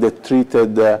in the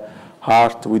treated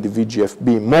heart with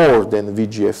VEGF-B more than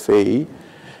VEGF-A.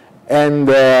 And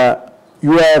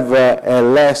you have a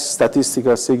less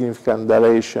statistical significant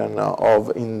dilation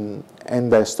of in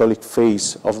end-diastolic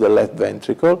phase of the left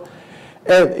ventricle.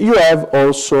 And you have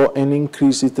also an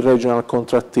increased regional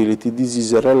contractility. This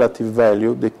is a relative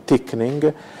value, the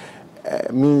thickening.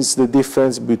 Means the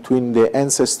difference between the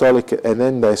end-systolic and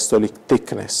end-diastolic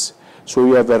thickness. So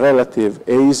we have a relative,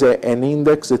 is an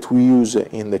index that we use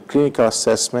in the clinical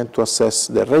assessment to assess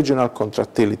the regional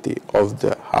contractility of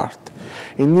the heart.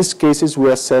 In these cases,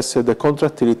 we assess the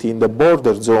contractility in the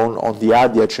border zone or the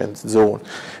adjacent zone,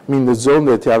 meaning the zone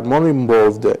that are more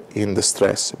involved in the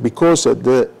stress, because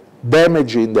the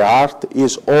damage in the heart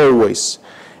is always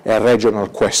a regional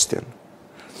question.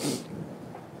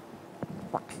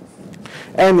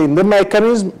 And in the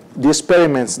mechanism, the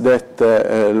experiments that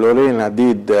Lorena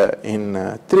did in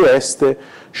Trieste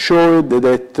showed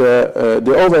that the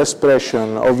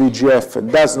overexpression of VEGF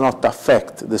does not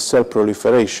affect the cell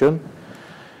proliferation.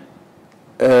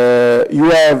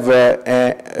 You have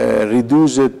a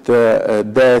reduced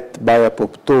death by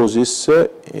apoptosis.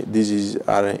 This is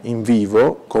in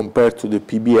vivo compared to the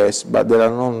PBS, but there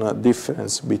are no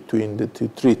difference between the two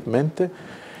treatments.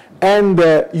 And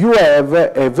you have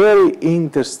a very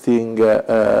interesting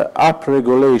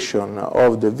upregulation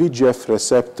of the VEGF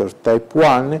receptor type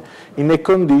 1 in a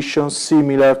condition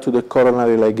similar to the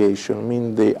coronary ligation,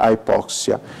 meaning the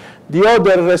hypoxia. The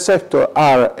other receptors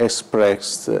are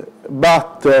expressed,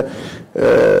 but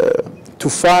to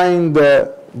find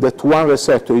that one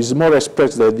receptor is more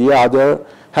expressed than the other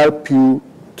help you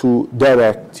to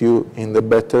direct you in the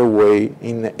better way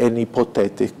in an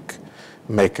hypothetic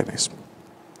mechanism.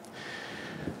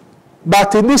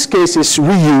 But in these cases,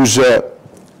 we use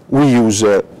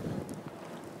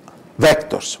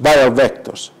vectors, viral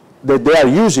vectors, that they are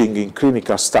using in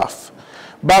clinical stuff.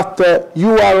 But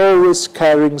you are always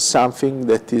carrying something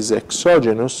that is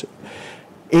exogenous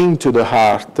into the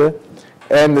heart,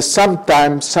 and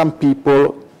sometimes some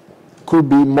people could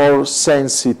be more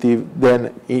sensitive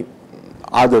than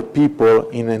other people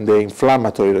in the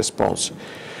inflammatory response.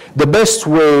 The best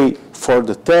way for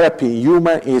the therapy in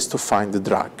human is to find the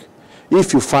drug.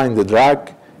 If you find the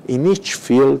drug, in each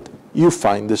field, you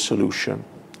find the solution,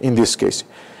 in this case.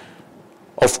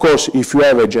 Of course, if you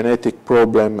have a genetic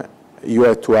problem, you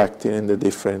have to act in a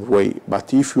different way.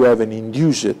 But if you have an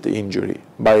induced injury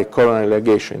by a coronary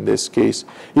ligation, in this case,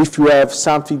 if you have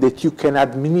something that you can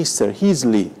administer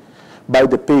easily by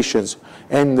the patients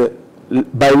and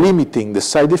by limiting the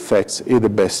side effects, is the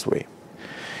best way.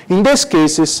 In these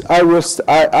cases,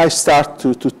 I start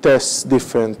to test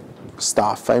different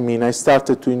stuff. I mean, I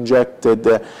started to inject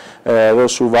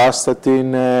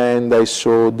rosuvastatin, and I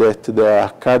saw that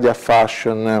the cardiac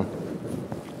function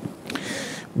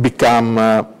become,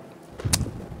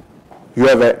 you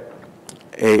have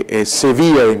a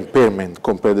severe impairment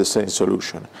compared to the saline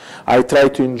solution. I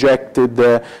tried to inject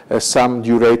some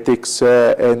diuretics,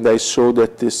 and I saw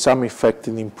that some effect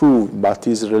improved, but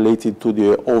is related to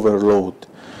the overload.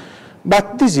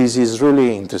 But this is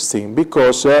really interesting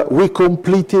because we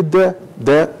completed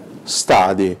the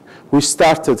study. We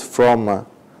started from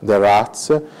the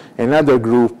rats. Another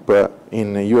group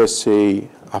in USA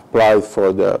applied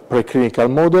for the preclinical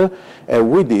model,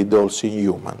 and we did also in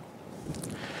human.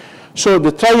 So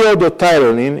the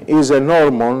triiodothyronine is an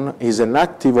hormone, is an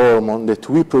active hormone that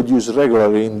we produce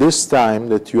regularly in this time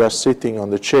that you are sitting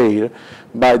on the chair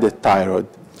by the thyroid.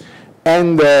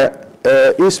 And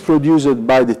is produced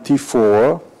by the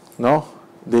T4, no?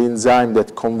 The enzyme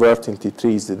that converts into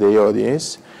T3 is the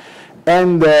deodeinase.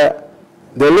 And the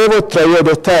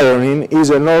levotriiodothyronine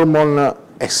is an hormone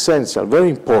essential,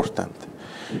 very important,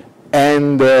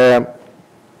 and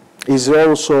is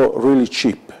also really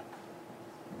cheap.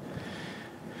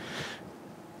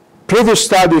 Previous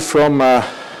study from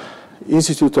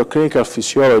Institute of Clinical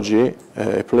Physiology,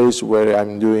 a place where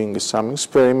I'm doing some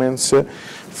experiments,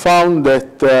 found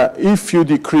that if you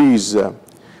decrease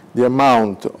the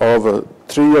amount of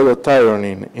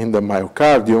triiodotyrosine in the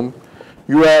myocardium,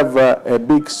 you have a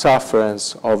big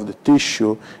sufferance of the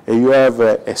tissue, and you have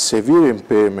a severe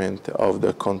impairment of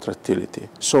the contractility.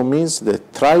 So it means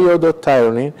that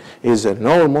triiodotyrosine is an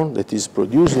hormone that is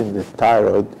produced in the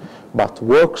thyroid, but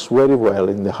works very well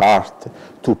in the heart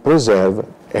to preserve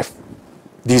a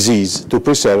disease, to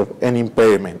preserve an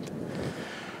impairment.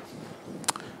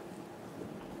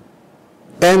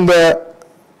 And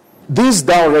this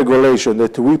downregulation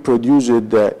that we produced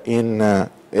in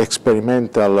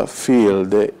experimental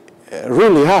field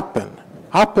really happen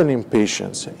in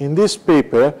patients. In this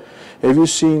paper, have you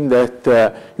seen that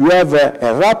you have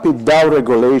a rapid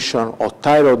downregulation of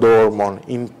thyroid hormone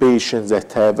in patients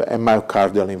that have a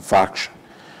myocardial infarction?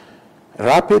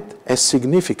 Rapid and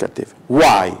significant.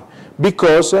 Why?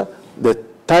 Because the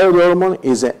thyroid hormone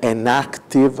is an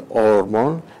active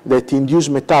hormone that induces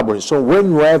metabolism. So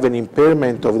when you have an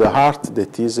impairment of the heart,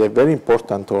 that is a very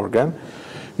important organ,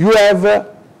 you have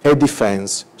a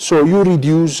defense. So you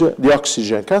reduce the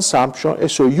oxygen consumption, and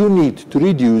so you need to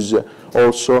reduce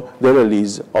also the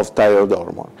release of thyroid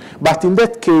hormone. But in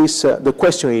that case, the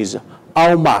question is,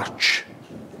 how much?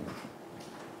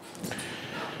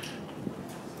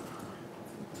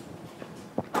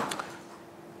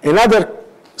 Another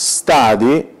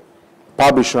study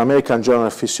published in American Journal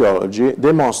of Physiology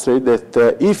demonstrated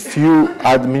that if you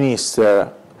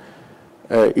administer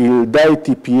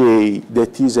IL-DAI-TPA,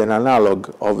 that is an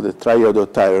analog of the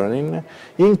triiodotyrosine,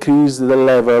 increase the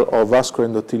level of vascular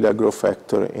endothelial growth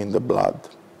factor in the blood.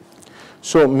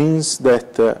 So it means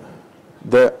that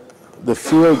the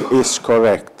field is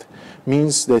correct,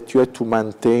 means that you have to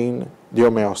maintain the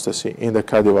homeostasis in the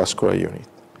cardiovascular unit.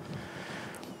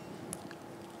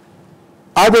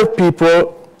 Other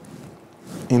people,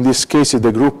 in this case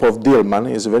the group of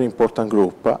Dillman, is a very important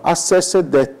group,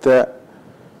 assessed that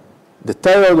the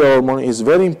thyroid hormone is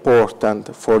very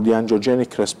important for the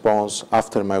angiogenic response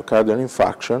after myocardial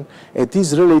infarction. It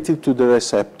is related to the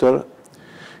receptor.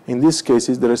 In this case,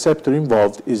 the receptor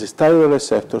involved is a thyroid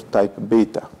receptor type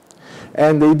beta.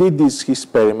 And they did these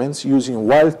experiments using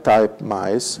wild-type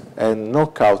mice and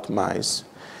knockout mice,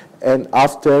 and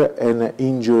after an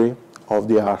injury of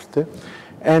the heart.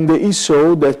 And he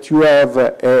saw that you have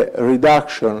a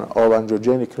reduction of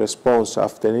angiogenic response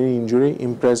after an injury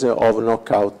in presence of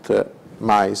knockout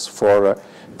mice for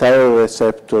thyroid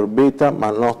receptor beta,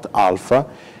 but not alpha.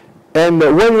 And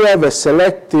when you have a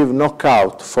selective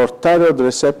knockout for thyroid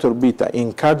receptor beta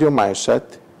in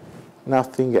cardiomyocyte,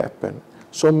 nothing happens.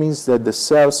 So it means that the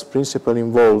cells principally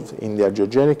involved in the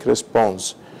angiogenic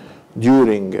response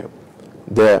during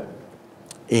the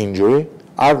injury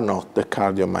are not the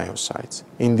cardiomyocytes,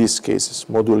 in these cases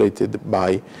modulated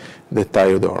by the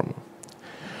thyroid hormone.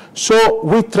 So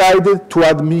we tried to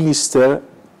administer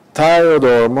thyroid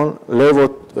hormone level,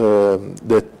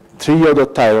 the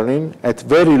triiodotyrosine at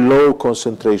very low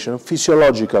concentration,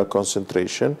 physiological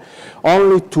concentration,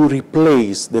 only to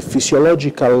replace the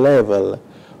physiological level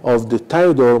of the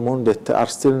thyroid hormone that are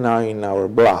still now in our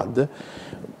blood,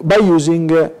 by using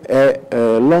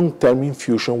a long-term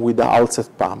infusion with the Alzheimer's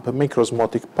pump, a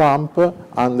microsmotic pump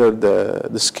under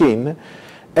the skin,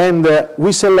 and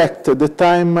we select the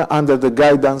time under the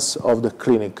guidance of the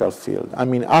clinical field. I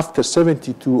mean, after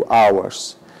 72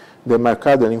 hours, the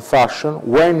myocardial infarction,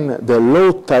 when the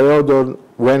low thyroid,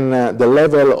 when the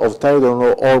level of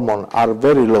thyroid hormone are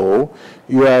very low,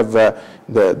 you have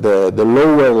the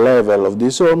lower level of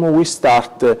this hormone, we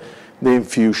start the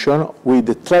infusion with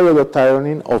the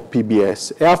triiodotyrosine or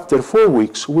PBS. After 4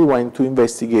 weeks, we went to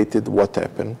investigate what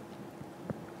happened.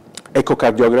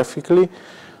 Echocardiographically,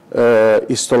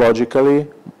 histologically,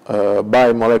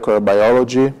 by molecular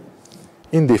biology,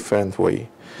 in different way.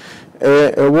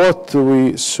 What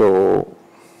we saw,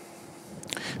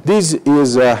 this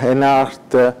is an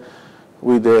heart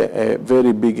with a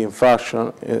very big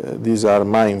infarction. These are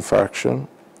my infarction.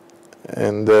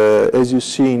 And as you've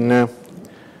seen,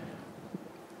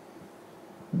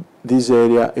 this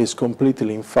area is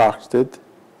completely infarcted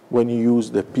when you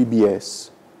use the PBS.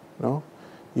 No?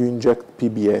 You inject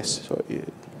PBS, so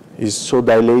it's so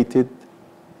dilated.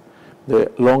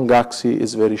 The long axis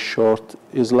is very short.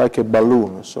 It's like a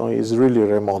balloon, so it's really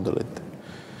remodeled.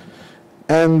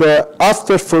 And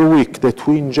after 4 weeks that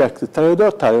we inject the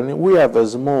triiodotyrosine, we have a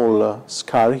small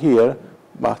scar here,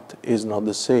 but it's not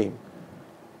the same.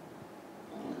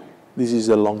 This is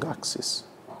a long axis.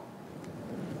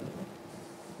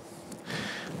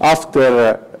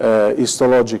 After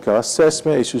histological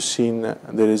assessment, as you've seen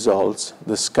the results,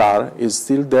 the scar is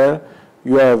still there.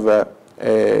 You have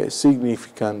a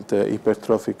significant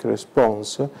hypertrophic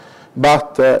response,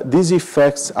 but these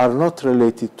effects are not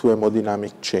related to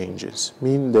hemodynamic changes,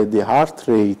 meaning that the heart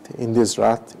rate in this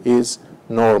rat is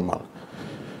normal.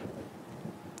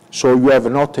 So you have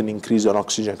not an increase on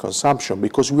oxygen consumption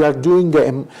because we are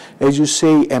doing, as you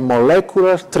say, a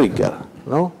molecular trigger,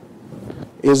 no?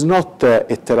 It's not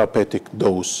a therapeutic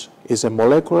dose, it's a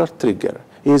molecular trigger.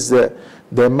 It's the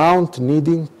amount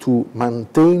needing to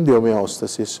maintain the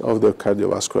homeostasis of the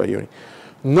cardiovascular unit,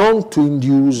 not to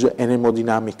induce an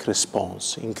hemodynamic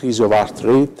response, increase of heart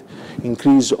rate,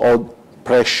 increase of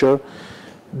pressure.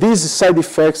 These side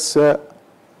effects are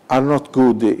not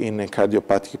good in a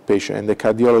cardiopathic patient, and the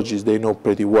cardiologists, they know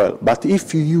pretty well. But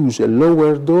if you use a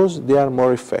lower dose, they are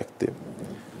more effective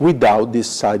without these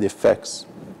side effects.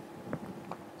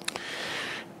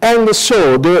 And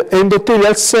so the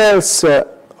endothelial cells,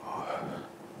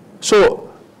 so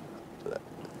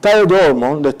thyroid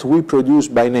hormone that we produce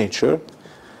by nature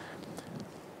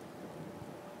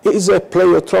is a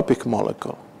pleiotropic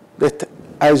molecule that,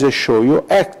 as I show you,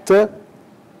 act at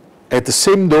the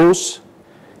same dose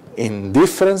in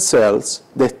different cells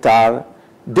that are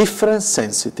different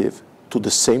sensitive to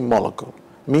the same molecule.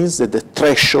 Means that the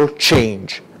threshold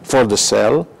change for the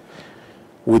cell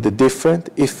with a different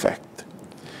effect.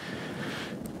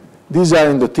 These are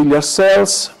endothelial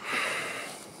cells,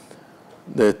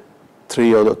 the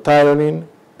triiodotyrosine.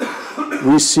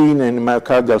 We see in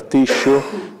myocardial tissue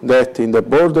that in the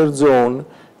border zone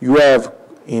you have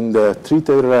in the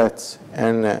treated rats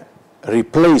a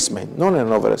replacement, not an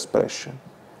overexpression,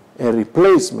 a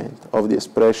replacement of the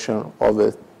expression of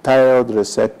a thyroid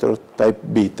receptor type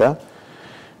beta,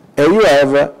 and you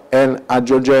have a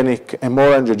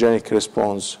more angiogenic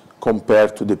response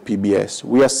compared to the PBS.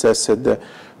 We assessed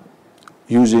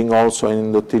using also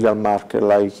an endothelial marker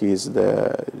like is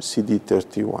the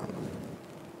CD31.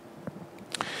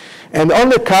 And on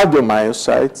the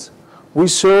cardiomyocytes, we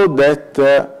saw that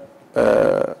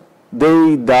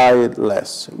they died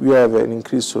less. We have an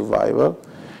increased survival.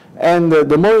 And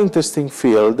the more interesting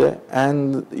field,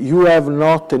 and you have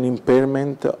not an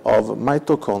impairment of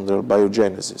mitochondrial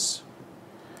biogenesis.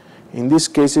 In these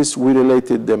cases, we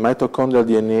related the mitochondrial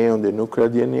DNA on the nuclear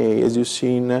DNA. As you've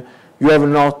seen, you have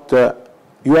not,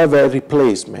 you have a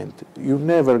replacement. You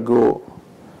never go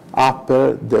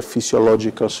upper the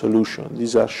physiological solution.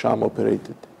 These are sham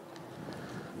operated.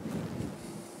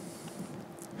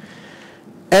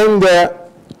 And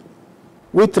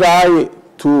we try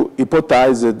to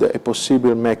hypothesize a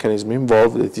possible mechanism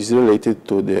involved that is related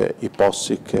to the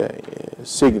hypoxic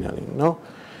signaling. No?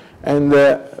 And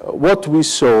what we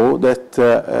saw that,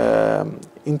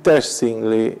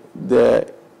 interestingly,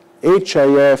 the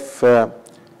HIF1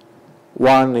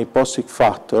 hypoxic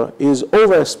factor is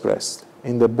overexpressed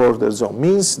in the border zone.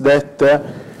 Means that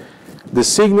the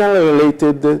signal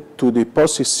related to the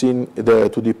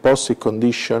hypoxic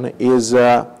condition is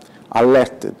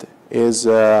alerted, is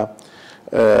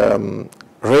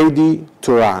ready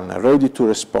to run, ready to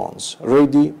respond,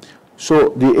 ready. So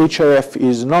the HIF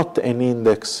is not an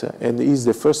index, and is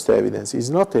the first evidence, is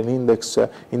not an index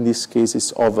in these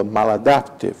cases of a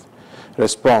maladaptive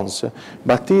response,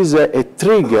 but is a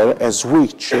trigger, a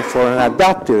switch for an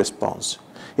adaptive response.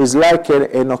 It's like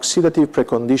an oxidative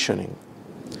preconditioning.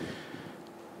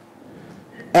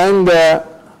 And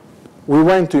we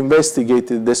went to investigate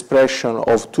the expression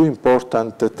of two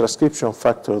important transcription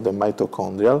factors of the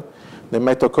mitochondrial. The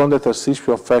mitochondrial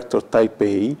transcription factor type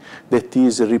A that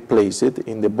is replaced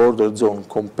in the border zone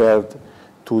compared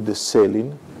to the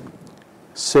serine.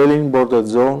 Serine border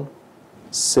zone,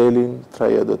 serine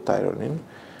triiodotyrosine.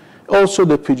 Also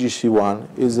the PGC1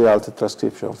 is the alter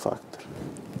transcription factor.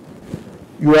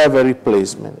 You have a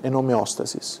replacement, an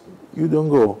homeostasis. You don't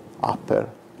go upper.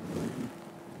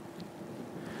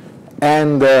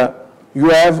 And you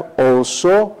have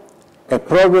also a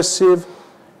progressive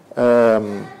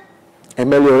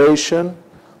amelioration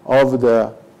of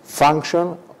the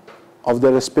function of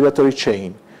the respiratory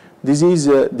chain. This is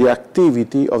the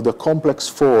activity of the complex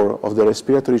 4 of the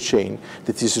respiratory chain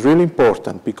that is really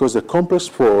important because the complex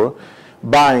 4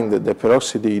 bind the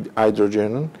peroxide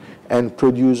hydrogen and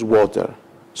produce water.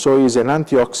 So it is an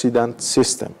antioxidant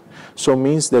system. So it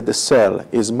means that the cell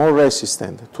is more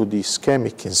resistant to the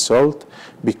ischemic insult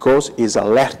because it is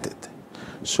alerted.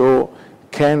 So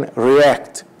can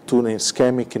react to an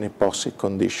ischemic and hypoxic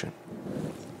condition.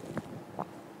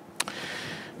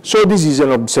 So this is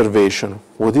an observation.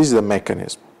 What is the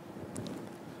mechanism?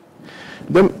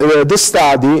 The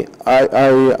study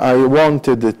I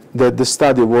wanted that the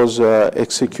study was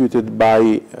executed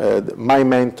by my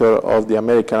mentor of the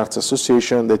American Heart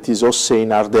Association, that is Hossein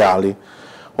Ardeali.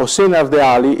 Hossein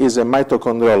Ardeali is a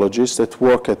mitochondriologist that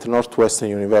works at Northwestern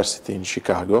University in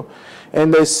Chicago.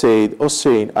 And I said,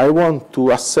 Hossein, I want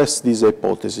to assess this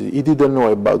hypothesis. He didn't know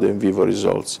about the in vivo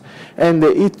results. And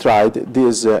he tried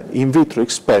these in vitro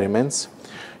experiments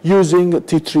using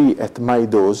T3 at my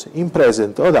dose in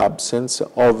presence or absence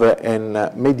of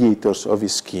mediators of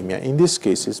ischemia. In this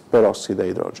case, it's peroxide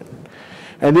hydrogen.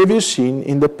 And have you seen,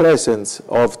 in the presence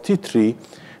of T3,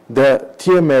 the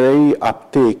TMRA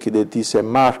uptake, that is a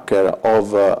marker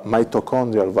of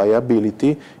mitochondrial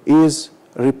viability, is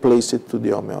replaced to the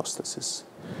homeostasis.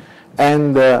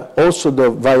 And also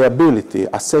the viability,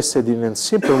 assessed in a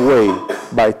simple way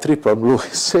by triple blue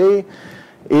assay,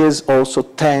 is also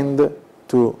tend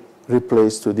to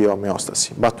replace to the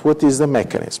homeostasis. But what is the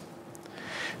mechanism?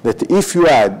 That if you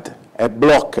add a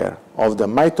blocker of the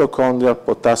mitochondrial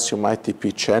potassium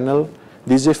ATP channel,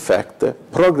 this effect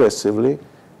progressively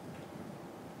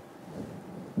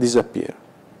disappears.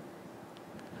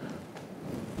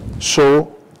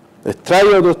 So the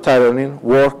triiodotyrosine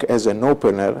works as an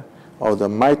opener of the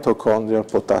mitochondrial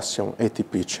potassium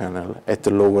ATP channel at a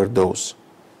lower dose.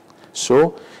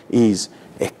 So is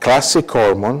a classic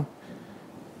hormone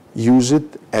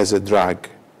used as a drug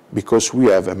because we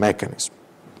have a mechanism.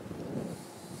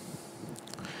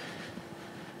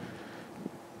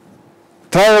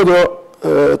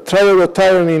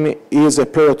 Triiodotyrosine is a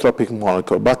pleiotropic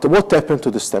molecule, but what happened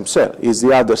to the stem cell is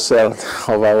the other cell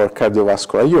of our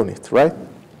cardiovascular unit, right?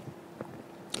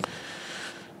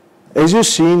 As you've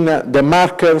seen, the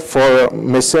marker for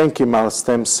mesenchymal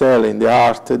stem cell in the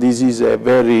heart, this is a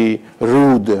very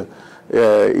rude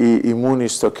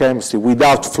immunohistochemistry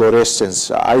without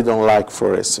fluorescence. I don't like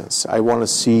fluorescence. I want to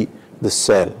see the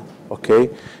cell, okay?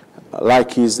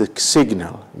 Like is the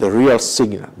signal, the real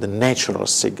signal, the natural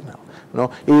signal. No,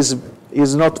 is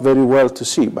not very well to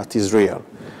see, but is real.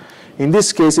 In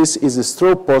this case, is a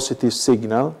stroke positive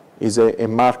signal, is a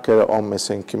marker on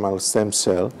mesenchymal stem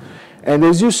cell. And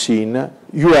as you've seen,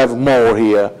 you have more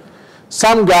here.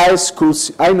 Some guys could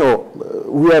see, I know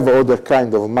we have other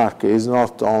kind of marker, it's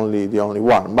not only the only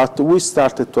one, but we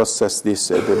started to assess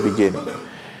this at the beginning.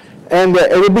 And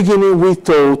at the beginning we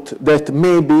thought that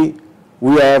maybe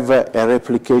we have a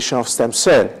replication of stem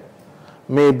cell.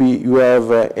 Maybe you have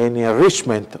an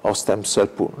enrichment of stem cell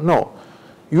pool. No,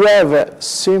 you have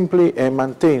simply a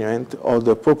maintenance of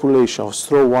the population of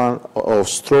STRO1 of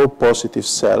stroke positive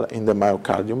cell in the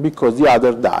myocardium because the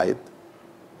other died.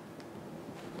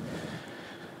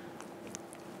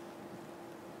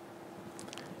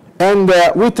 And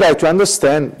we try to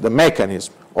understand the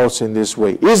mechanism also in this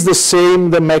way. Is the same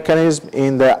the mechanism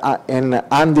in an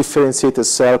undifferentiated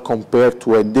cell compared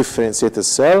to a differentiated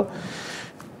cell?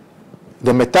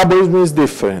 The metabolism is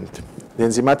different. The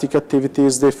enzymatic activity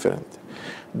is different.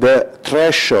 The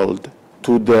threshold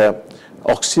to the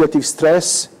oxidative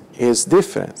stress is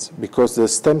different because the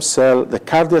stem cell, the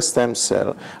cardiac stem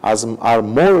cell, are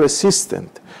more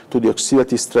resistant to the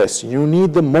oxidative stress. You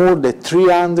need more than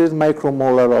 300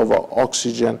 micromolar of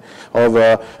oxygen, of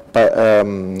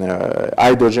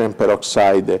hydrogen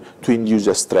peroxide to induce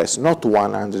a stress, not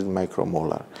 100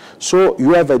 micromolar. So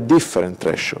you have a different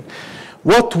threshold.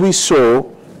 What we saw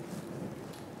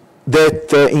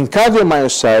that in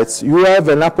cardiomyocytes, you have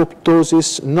an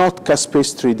apoptosis not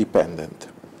caspase-3 dependent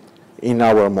in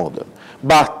our model.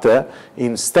 But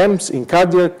in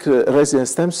cardiac resident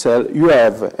stem cell, you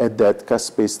have a dead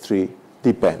caspase-3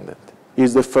 dependent.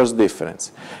 Is the first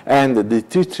difference. And the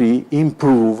T3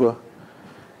 improve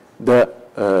the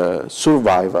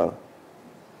survival.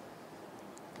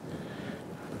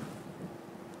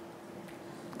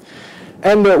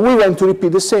 And we want to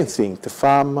repeat the same thing,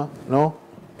 TFAM, no?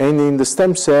 And in the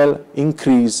stem cell,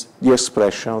 increase the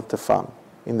expression of TFAM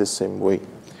in the same way.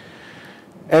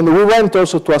 And we went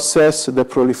also to assess the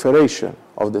proliferation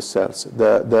of the cells,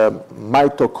 the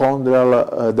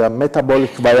mitochondrial, the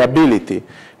metabolic viability.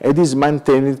 It is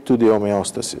maintained to the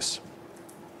homeostasis.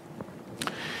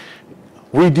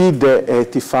 We did a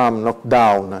TFAM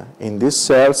knockdown in these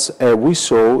cells, and we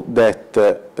saw that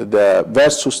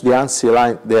versus the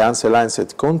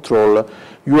unselected control,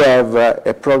 you have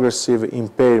a progressive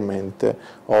impairment of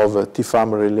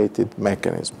TFAM-related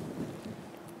mechanism.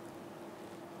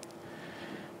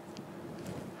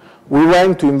 We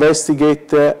went to investigate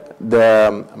the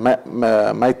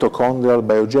mitochondrial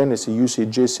biogenesis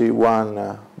using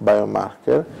JC1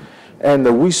 biomarker,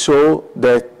 and we saw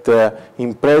that that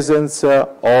in presence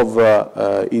of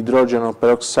hydrogen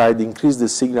peroxide increase the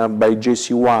signal by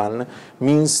JC1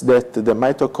 means that the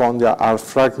mitochondria are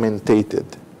fragmented.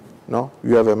 No?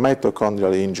 You have a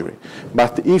mitochondrial injury.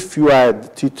 But if you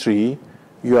add T3,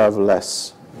 you have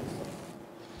less.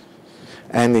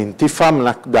 And in TFAM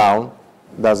knockdown,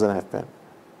 doesn't happen.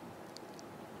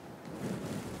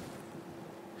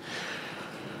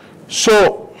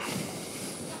 So,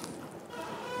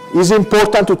 it's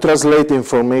important to translate the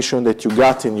information that you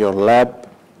got in your lab.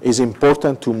 It's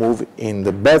important to move in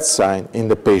the bedside in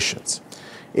the patients.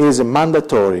 It is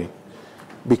mandatory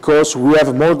because we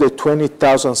have more than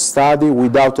 20,000 studies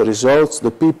without results.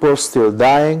 The people are still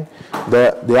dying.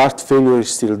 The heart failure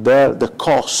is still there. The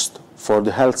cost for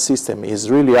the health system is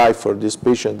really high for these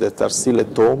patients that are still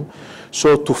at home.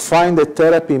 So to find a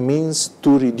therapy means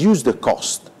to reduce the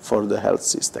cost for the health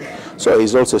system. So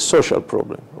it's also a social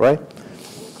problem, right?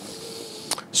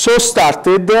 So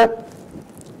started the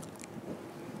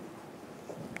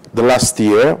last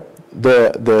year,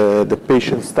 the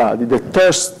patient study, the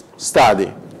first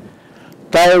study,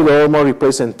 thyroid hormone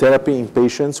replacement therapy in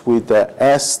patients with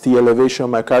ST elevation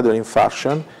myocardial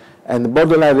infarction and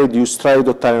borderline reduced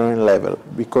triiodothyronine level,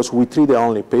 because we treat the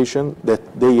only patient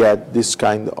that they had this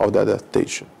kind of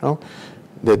adaptation. No?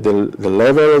 That the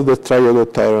level of the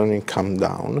triiodothyronine come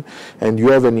down, and you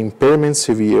have an impairment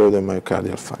severe of the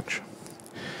myocardial function.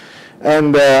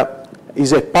 And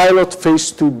is a pilot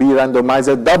phase 2B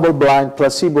randomized double-blind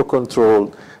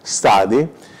placebo-controlled study.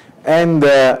 And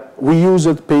we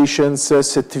used patients,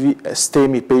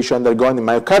 STEMI patients undergoing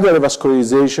myocardial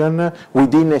revascularization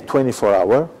within a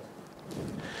 24-hour.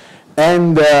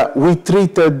 And we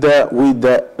treated with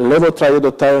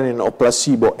levotriiodothyronine or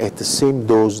placebo at the same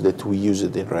dose that we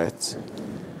used in rats.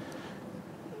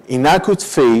 In acute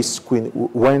phase,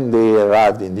 when they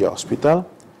arrived in the hospital,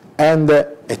 and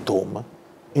at home,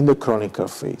 in the chronic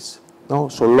phase, no?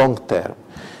 So long term.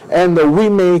 And we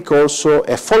make also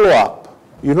a follow-up.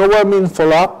 You know what I mean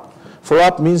follow-up?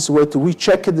 Follow-up means what we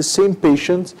check the same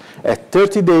patients at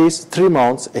 30 days, 3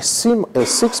 months,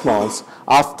 6 months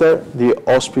after the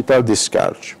hospital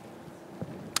discharge.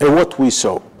 And what we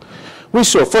saw? We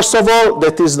saw, first of all,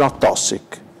 that is not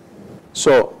toxic.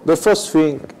 So the first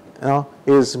thing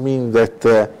is mean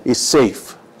that it's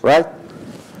safe, right?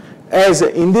 As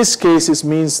in this case, it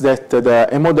means that the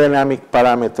hemodynamic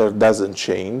parameter doesn't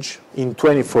change in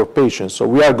 24 patients. So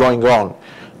we are going on.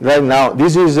 Right now,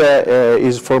 this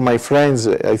is for my friends.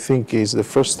 I think is the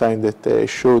first time that I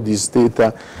show this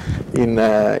data in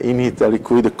Italy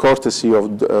with the courtesy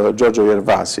of Giorgio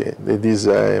Gervasi. That is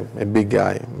a big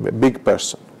guy, a big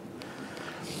person.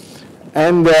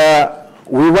 And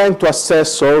we went to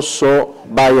assess also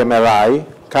by MRI,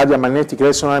 cardiac magnetic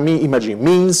resonance imaging,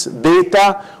 means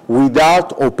data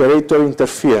without operator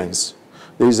interference.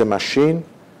 There is a machine,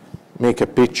 make a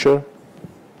picture,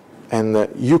 and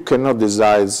you cannot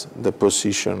decide the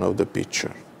position of the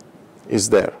picture. It's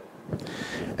there.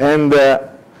 And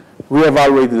we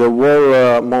evaluated the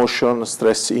wall motion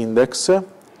stress index.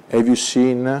 Have you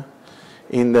seen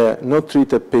in the not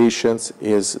treated patients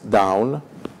is down.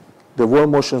 The wall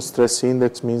motion stress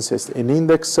index means it's an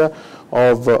index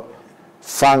of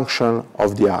function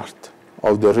of the heart,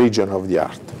 of the region of the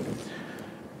heart.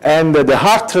 And the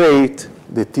heart rate,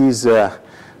 that is the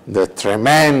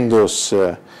tremendous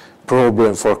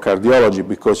problem for cardiology,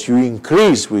 because you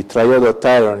increase with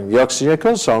triiodothyronine the oxygen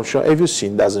consumption, as you've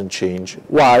seen, doesn't change.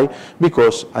 Why?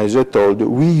 Because, as I told you,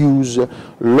 we use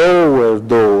lower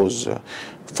dose.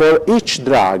 For each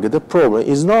drug, the problem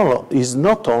is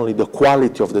not only the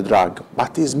quality of the drug,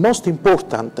 but is most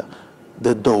important,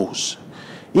 the dose.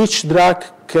 Each drug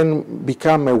can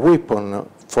become a weapon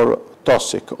for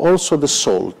toxic. Also the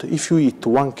salt. If you eat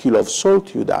 1 kilo of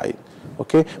salt, you die.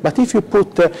 Okay? But if you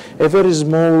put a very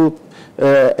small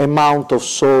amount of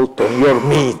salt on your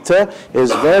meat,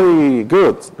 it's very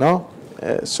good, no?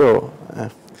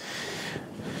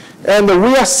 And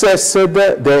we assessed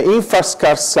the infarct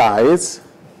scar size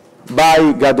by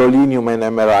gadolinium and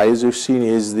MRI. As you've seen,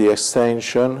 is the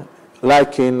extension,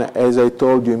 like in, as I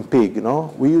told you, in pig,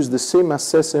 no? We use the same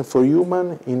assessment for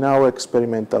human in our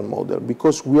experimental model,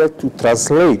 because we had to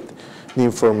translate the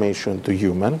information to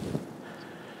human.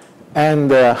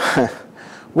 And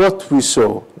what we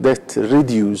saw that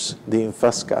reduced the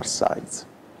infarct scar size,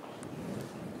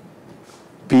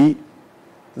 P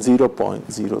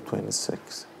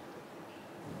 0.026,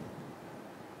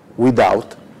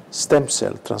 without stem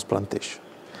cell transplantation.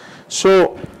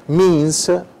 So means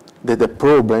that the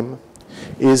problem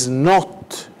is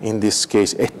not in this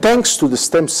case. Thanks to the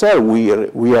stem cell, we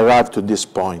arrived to this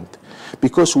point,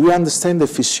 because we understand the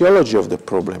physiology of the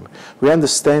problem. We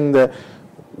understand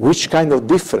which kind of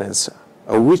difference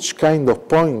or which kind of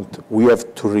point we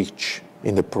have to reach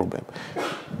in the problem.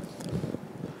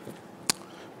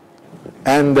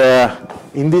 And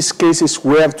in these cases,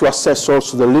 we have to assess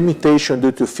also the limitation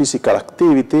due to physical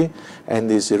activity, and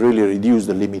this really reduce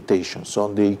the limitation, so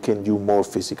they can do more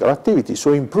physical activity,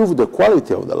 so improve the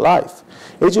quality of the life.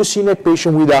 As you see in a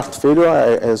patient with heart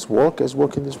failure has worked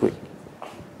in this way.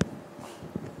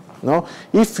 No?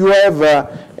 If you have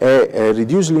a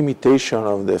reduced limitation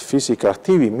of the physical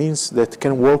activity, it means that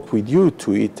can work with you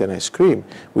to eat an ice cream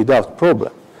without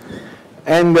problem.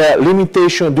 And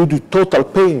limitation due to total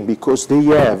pain, because they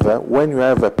have, when you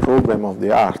have a problem of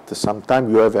the heart,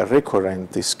 sometimes you have a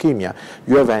recurrent ischemia,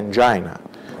 you have angina.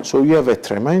 So you have a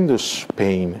tremendous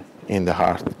pain in the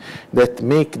heart that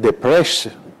make depress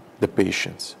the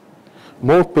patients.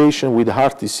 More patients with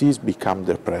heart disease become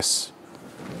depressed.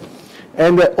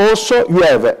 And also you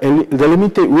have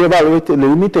we evaluate the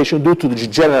limitation due to the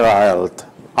general health.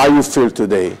 How you feel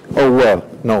today? Oh well,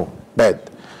 no, bad.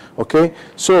 Okay,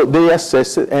 so they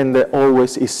assess it, and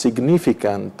always is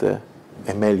significant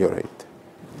ameliorate.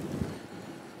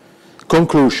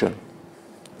 Conclusion,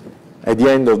 at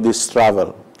the end of this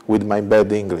travel with my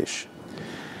bad English.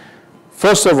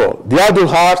 First of all, the adult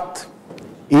heart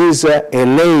is a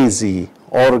lazy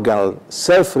organ,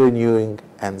 self-renewing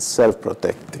and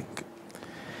self-protecting.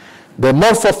 The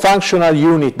morphofunctional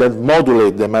unit that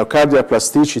modulate the myocardial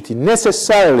plasticity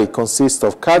necessarily consists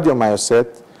of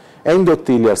cardiomyocytes,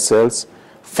 endothelial cells,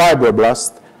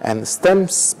 fibroblasts, and stem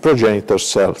progenitor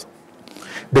cells.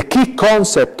 The key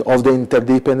concept of the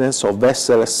interdependence of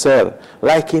vessel cell,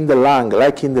 like in the lung,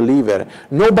 like in the liver,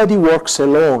 nobody works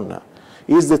alone.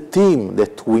 It's the team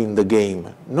that wins the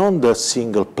game, not the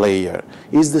single player.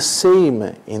 It's the same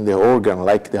in the organ,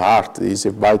 like the heart is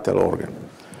a vital organ.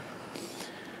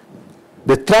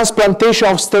 The transplantation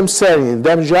of stem cells in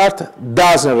damaged heart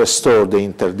doesn't restore the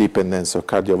interdependence of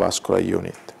cardiovascular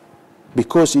unit,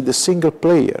 because it's a single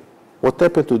player. What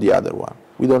happened to the other one?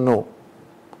 We don't know.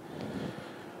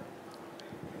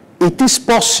 It is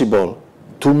possible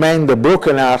to mend a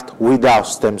broken heart without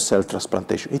stem cell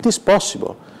transplantation. It is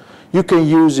possible. You can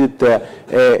use it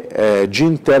a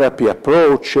gene therapy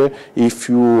approach if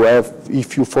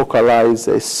you focalize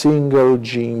a single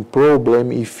gene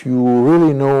problem, if you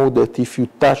really know that if you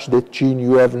touch that gene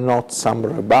you have not some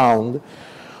rebound.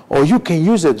 Or you can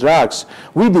use the drugs.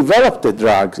 We developed the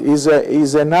drugs.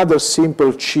 Is another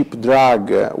simple cheap drug.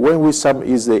 When we is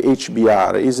the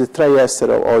HBr, is a triester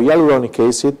or hyaluronic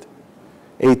acid,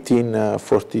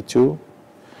 1842.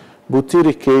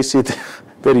 Butyric acid,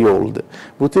 very old.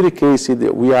 Butyric acid,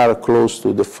 we are close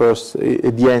to the first,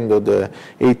 at the end of the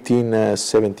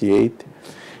 1878.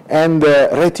 And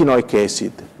retinoic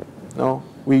acid, no?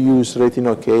 We use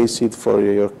retinoic acid for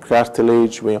your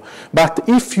cartilage. But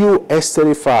if you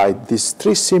esterify these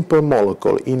three simple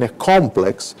molecules in a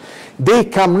complex, they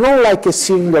come not like a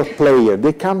single player.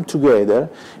 They come together,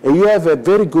 and you have a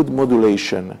very good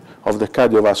modulation of the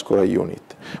cardiovascular unit.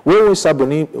 When we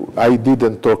sublimate, I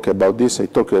didn't talk about this. I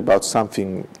talked about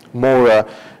something more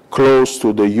close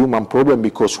to the human problem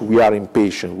because we are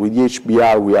impatient. With the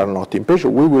HBr, we are not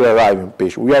impatient. We will arrive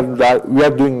impatient. We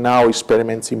are doing now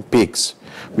experiments in pigs.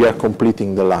 We are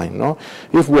completing the line, no?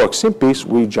 If it works in pigs,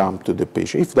 we jump to the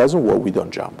patient. If it doesn't work, we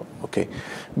don't jump, okay?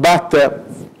 But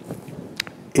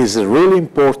it's really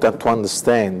important to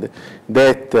understand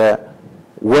that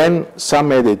when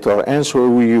some editor answers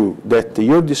with you that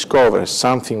you discover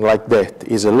something like that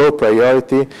is a low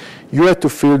priority, you have to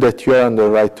feel that you are on the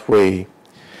right way.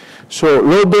 So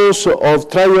low dose of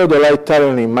triiodolide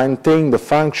tyrosine maintain the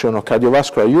function of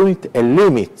cardiovascular unit and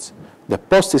limits the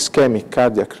post-ischemic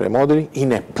cardiac remodeling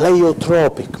in a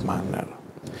pleiotropic manner.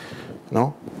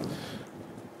 No?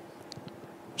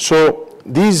 So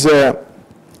this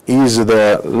is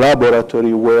the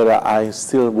laboratory where I'm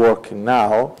still working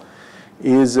now.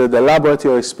 Is the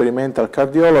Laboratory of Experimental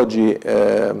Cardiology.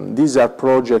 These are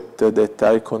projects that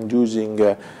are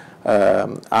conducting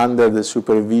under the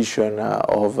supervision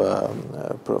of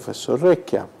Professor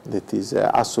Recchia, that is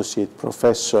Associate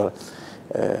Professor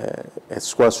at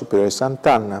Scuola Superiore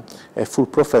S.Anna, a full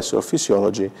professor of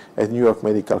physiology at New York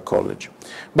Medical College.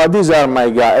 But these are my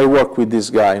guys. I work with this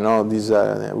guy. No?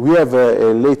 We have a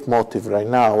leitmotiv right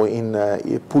now in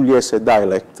Pugliese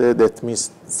dialect that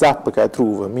means zapka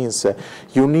truva, means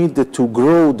you need to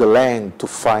grow the land to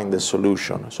find the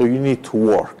solution. So you need to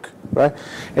work, right?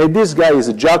 And this guy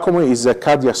is Giacomo, is a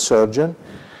cardiac surgeon.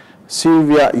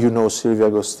 Silvia, you know Silvia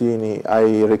Agostini.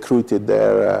 I recruited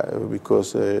there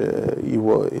because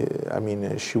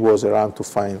she was around to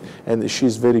find, and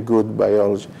she's very good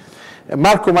biology.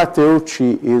 Marco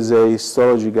Matteucci is a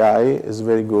histology guy, is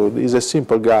very good. He's a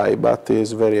simple guy, but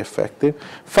is very effective.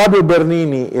 Fabio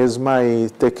Bernini is my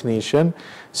technician.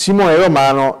 Simone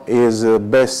Romano is the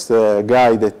best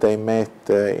guy that I met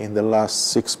in the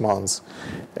last 6 months,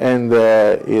 and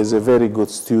is a very good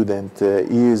student.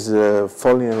 He is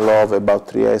falling in love about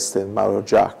Trieste and Mauro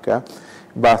Giacca,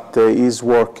 but he's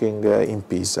working in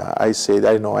Pisa. I said,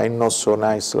 I know, I'm not so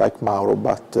nice like Mauro,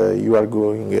 but you are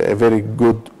doing a very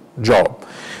good job.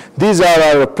 These are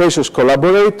our precious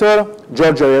collaborators,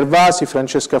 Giorgio Gervasi,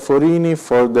 Francesca Forini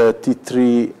for the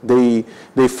T3,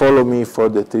 they follow me for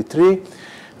the T3.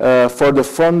 For the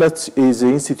Fondat is the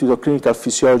Institute of Clinical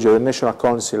Physiology of the National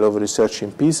Council of Research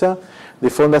in Pisa. The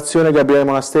Fondazione Gabriele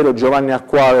Monastero, Giovanni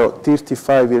Acquaro,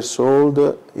 35 years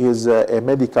old, is a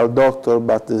medical doctor,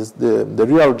 but the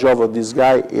real job of this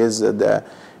guy is the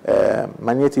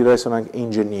magnetic resonance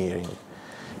engineering.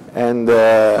 And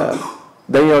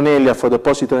Daniel Onelia for the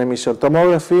positron emission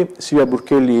tomography. Silvia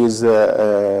Burchelli is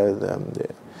the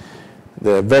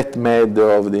vet med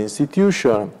of the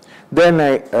institution. Then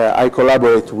I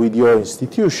collaborate with your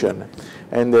institution,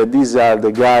 and these are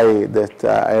the guys that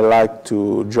I like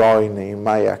to join in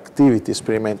my activity,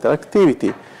 experimental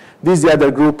activity. This is the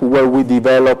other group where we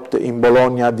developed in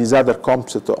Bologna this other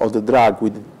concept of the drug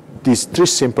with these 3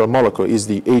 simple molecules, is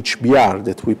the HBr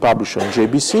that we publish on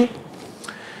JBC.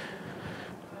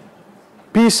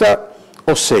 Pisa,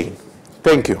 Hossein.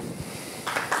 Thank you.